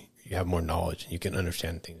something, you have more knowledge and you can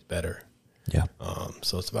understand things better. Yeah.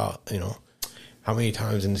 So it's about, you know, how many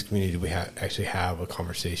times in this community do we actually have a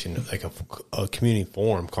conversation, like a community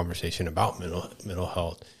forum conversation about mental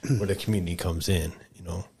health, where the community comes in. You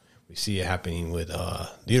know, we see it happening with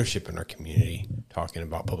leadership in our community talking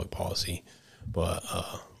about public policy, but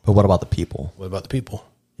what about the people? What about the people?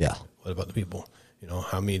 Yeah. What about the people? You know,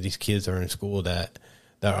 how many of these kids are in school that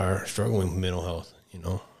are struggling with mental health? You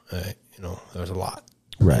know, there's a lot.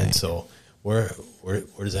 Right. And so where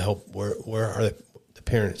does it help? Where are the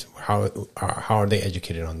parents? How are they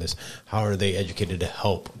educated on this? How are they educated to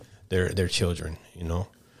help their children? You know,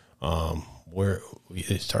 where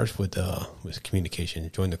it starts with communication.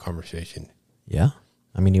 Join the conversation. Yeah.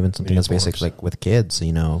 I mean, even something as basic forms. like with kids,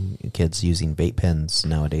 you know, kids using vape pens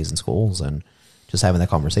nowadays in schools and just having that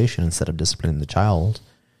conversation instead of disciplining the child,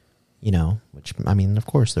 you know, which, I mean, of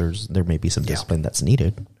course, there may be some discipline that's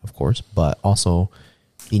needed, of course, but also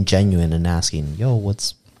being genuine and asking, yo,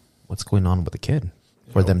 what's going on with the kid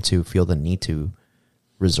for them to feel the need to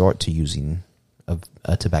resort to using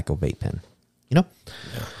a tobacco vape pen, you know?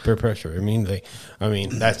 Yeah, peer pressure. I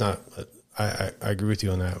mean, that's not, I agree with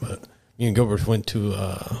you on that, but me and Gilbert went to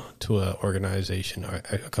an organization,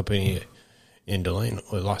 a company in Delane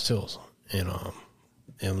with Lost Hills, and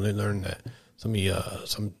they learned that some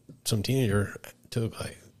teenager took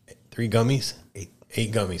like 8 gummies,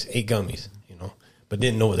 you know, but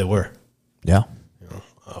didn't know what they were. Yeah. You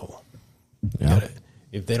know, Yeah.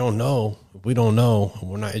 if they don't know, if we don't know,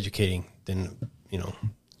 and we're not educating, then, you know,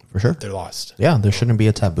 For sure. they're lost. Yeah, there shouldn't be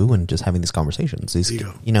a taboo in just having these conversations. These,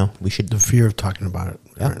 Yeah. you know, we should. The fear of talking about it.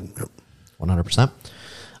 Yeah. 100%.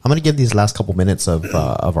 I'm going to give these last couple minutes of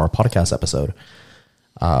our podcast episode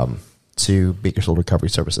to Bakersfield Recovery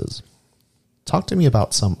Services. Talk to me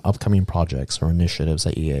about some upcoming projects or initiatives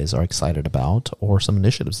that you guys are excited about, or some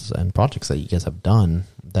initiatives and projects that you guys have done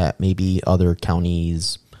that maybe other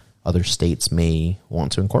counties, other states may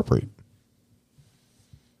want to incorporate.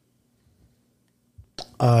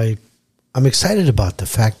 I'm excited about the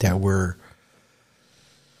fact that we're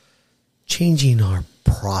changing our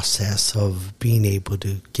process of being able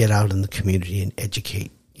to get out in the community and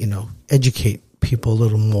educate people a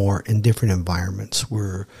little more in different environments.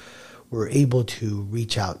 We're able to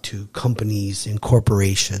reach out to companies and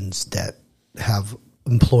corporations that have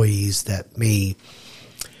employees that may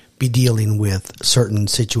be dealing with certain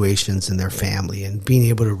situations in their family, and being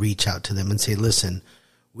able to reach out to them and say, listen,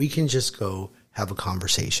 we can just go have a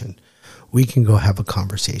conversation. We can go have a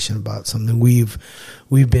conversation about something. We've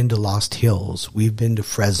been to Lost Hills. We've been to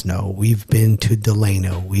Fresno. We've been to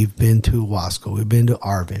Delano. We've been to Wasco. We've been to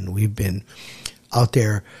Arvin. We've been out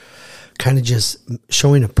there kind of just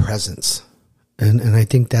showing a presence. And I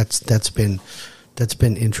think that's been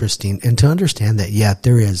interesting. And to understand that, yeah,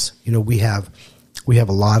 there is, you know, we have a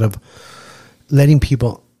lot of letting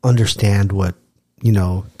people understand what, you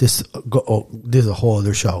know, this is a whole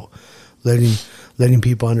other show. Letting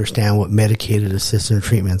people understand what medicated assisted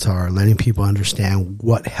treatments are, letting people understand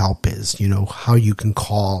what help is, you know, how you can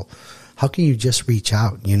call, how can you just reach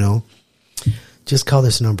out, you know, just call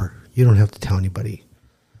this number. You don't have to tell anybody.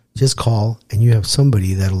 Just call, and you have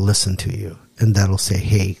somebody that'll listen to you and that'll say,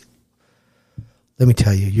 hey, let me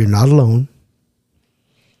tell you, you're not alone.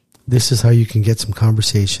 This is how you can get some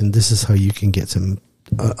conversation. This is how you can get some,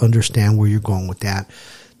 understand where you're going with that.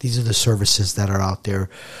 These are the services that are out there.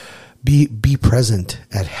 Be present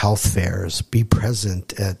at health fairs. Be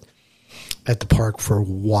present at the park for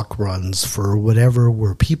walk runs, for whatever,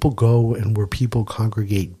 where people go and where people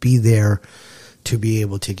congregate. Be there to be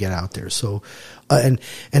able to get out there. So, and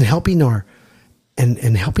helping our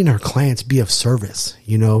clients be of service.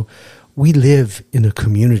 You know, we live in a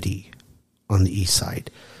community on the east side,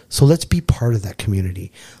 so let's be part of that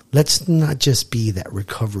community. Let's not just be that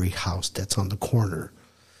recovery house that's on the corner.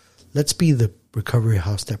 Let's be the recovery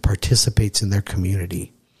house that participates in their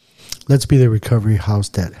community. Let's be the recovery house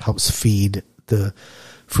that helps feed the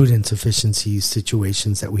food insufficiency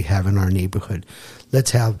situations that we have in our neighborhood.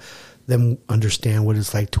 Let's have them understand what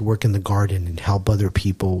it's like to work in the garden and help other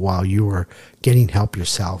people while you are getting help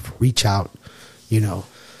yourself. Reach out,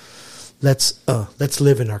 let's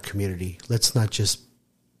live in our community. Let's not just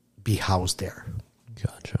be housed there.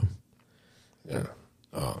 Gotcha. Yeah.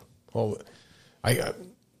 Well, I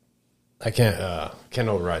can't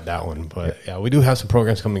override that one, but yeah, we do have some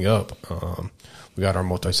programs coming up. We got our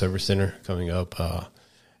multi-service center coming up at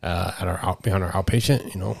behind our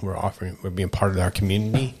outpatient. We're being part of our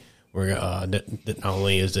community. We're that not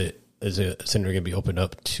only is a center going to be opened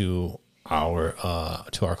up to our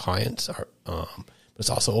clients, but it's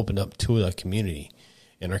also opened up to the community.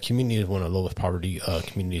 And our community is one of the lowest poverty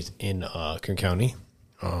communities in Kern County.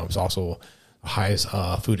 It's also the highest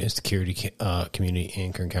food insecurity community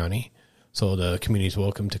in Kern County. So the community is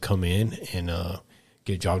welcome to come in and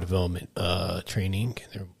get job development training.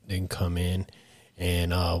 They can come in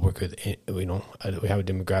and work with. We have a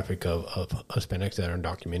demographic of Hispanics that are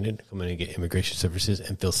undocumented. Come in and get immigration services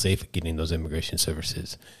and feel safe getting those immigration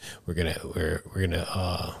services. We're gonna have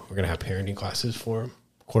parenting classes for them.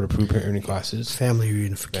 Court-approved parenting classes, family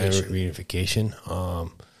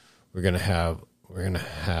reunification. We're gonna have what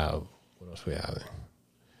else we have?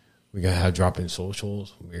 We're gonna have drop-in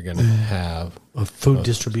socials. We're gonna have food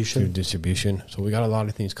distribution. So we got a lot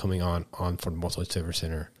of things coming on for the multi-service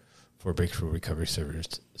center for Bakersfield Recovery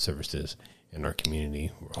Services in our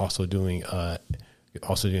community. We're also doing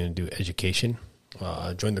education.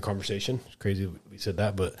 Join the conversation. It's crazy we said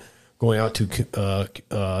that, but going out to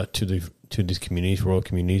these communities, rural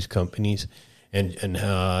communities, companies, and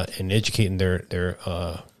educating their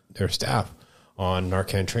staff on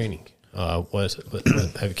Narcan training. Can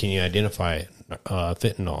you identify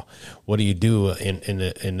fentanyl? What do you do in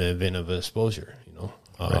the event of exposure?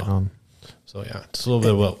 Right on. So yeah, it's a little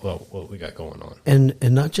bit of what we got going on, and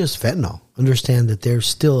not just fentanyl. Understand that there's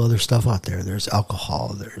still other stuff out there. There's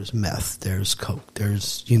alcohol, there's meth, there's coke,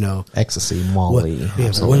 there's ecstasy, Molly.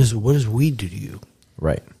 What does weed do to you?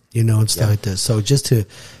 Right. And stuff like this. So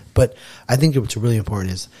but I think what's really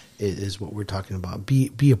important is what we're talking about.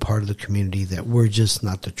 Be a part of the community. That we're just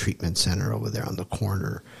not the treatment center over there on the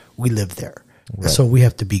corner. We live there, right. So we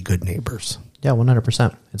have to be good neighbors. Yeah,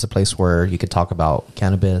 100%. It's a place where you could talk about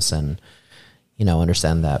cannabis and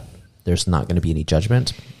understand that there's not going to be any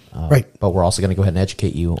judgment. Right. But we're also going to go ahead and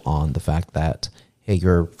educate you on the fact that, hey,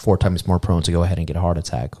 you're 4 times more prone to go ahead and get a heart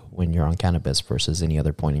attack when you're on cannabis versus any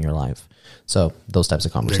other point in your life. So those types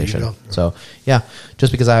of conversation. So yeah,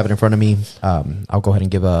 just because I have it in front of me, I'll go ahead and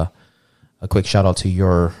give a quick shout out to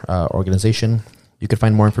your organization. You can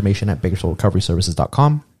find more information at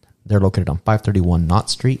BakersfieldRecoveryServices.com. They're located on 531 Knott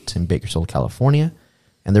Street in Bakersfield, California.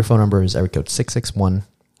 And their phone number is area code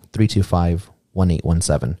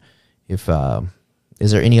 661-325-1817.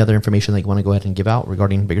 Is there any other information that you want to go ahead and give out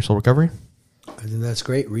regarding Bakersfield Recovery? I think that's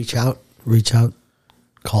great. Reach out,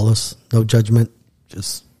 call us. No judgment.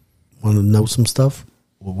 Just want to know some stuff.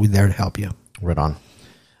 We'll be there to help you. Right on.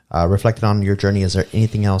 Reflecting on your journey, is there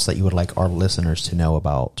anything else that you would like our listeners to know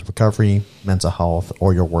about recovery, mental health,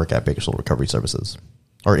 or your work at Bakersfield Recovery Services?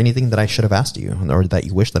 Or anything that I should have asked you, or that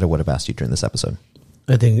you wish that I would have asked you during this episode?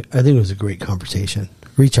 I think it was a great conversation.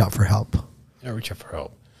 Reach out for help. Yeah, reach out for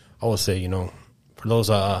help. I would say, for those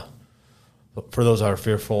that are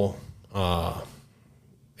fearful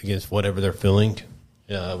against whatever they're feeling,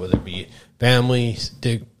 whether it be families,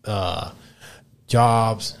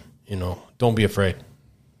 jobs, don't be afraid,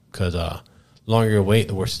 because the longer you wait,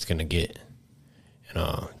 the worse it's going to get.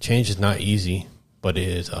 And change is not easy, but it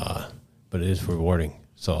is rewarding.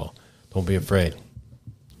 So don't be afraid.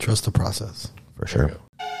 Trust the process. For sure.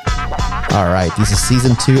 All right. This is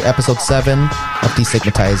season 2, episode 7 of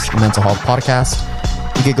Destigmatized Mental Health Podcast.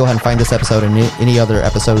 You can go ahead and find this episode and any other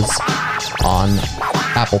episodes on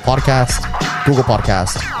Apple Podcast, Google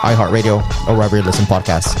Podcast, iHeartRadio, or wherever you listen to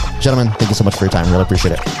podcasts. Gentlemen, thank you so much for your time. Really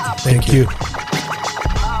appreciate it. Thank you.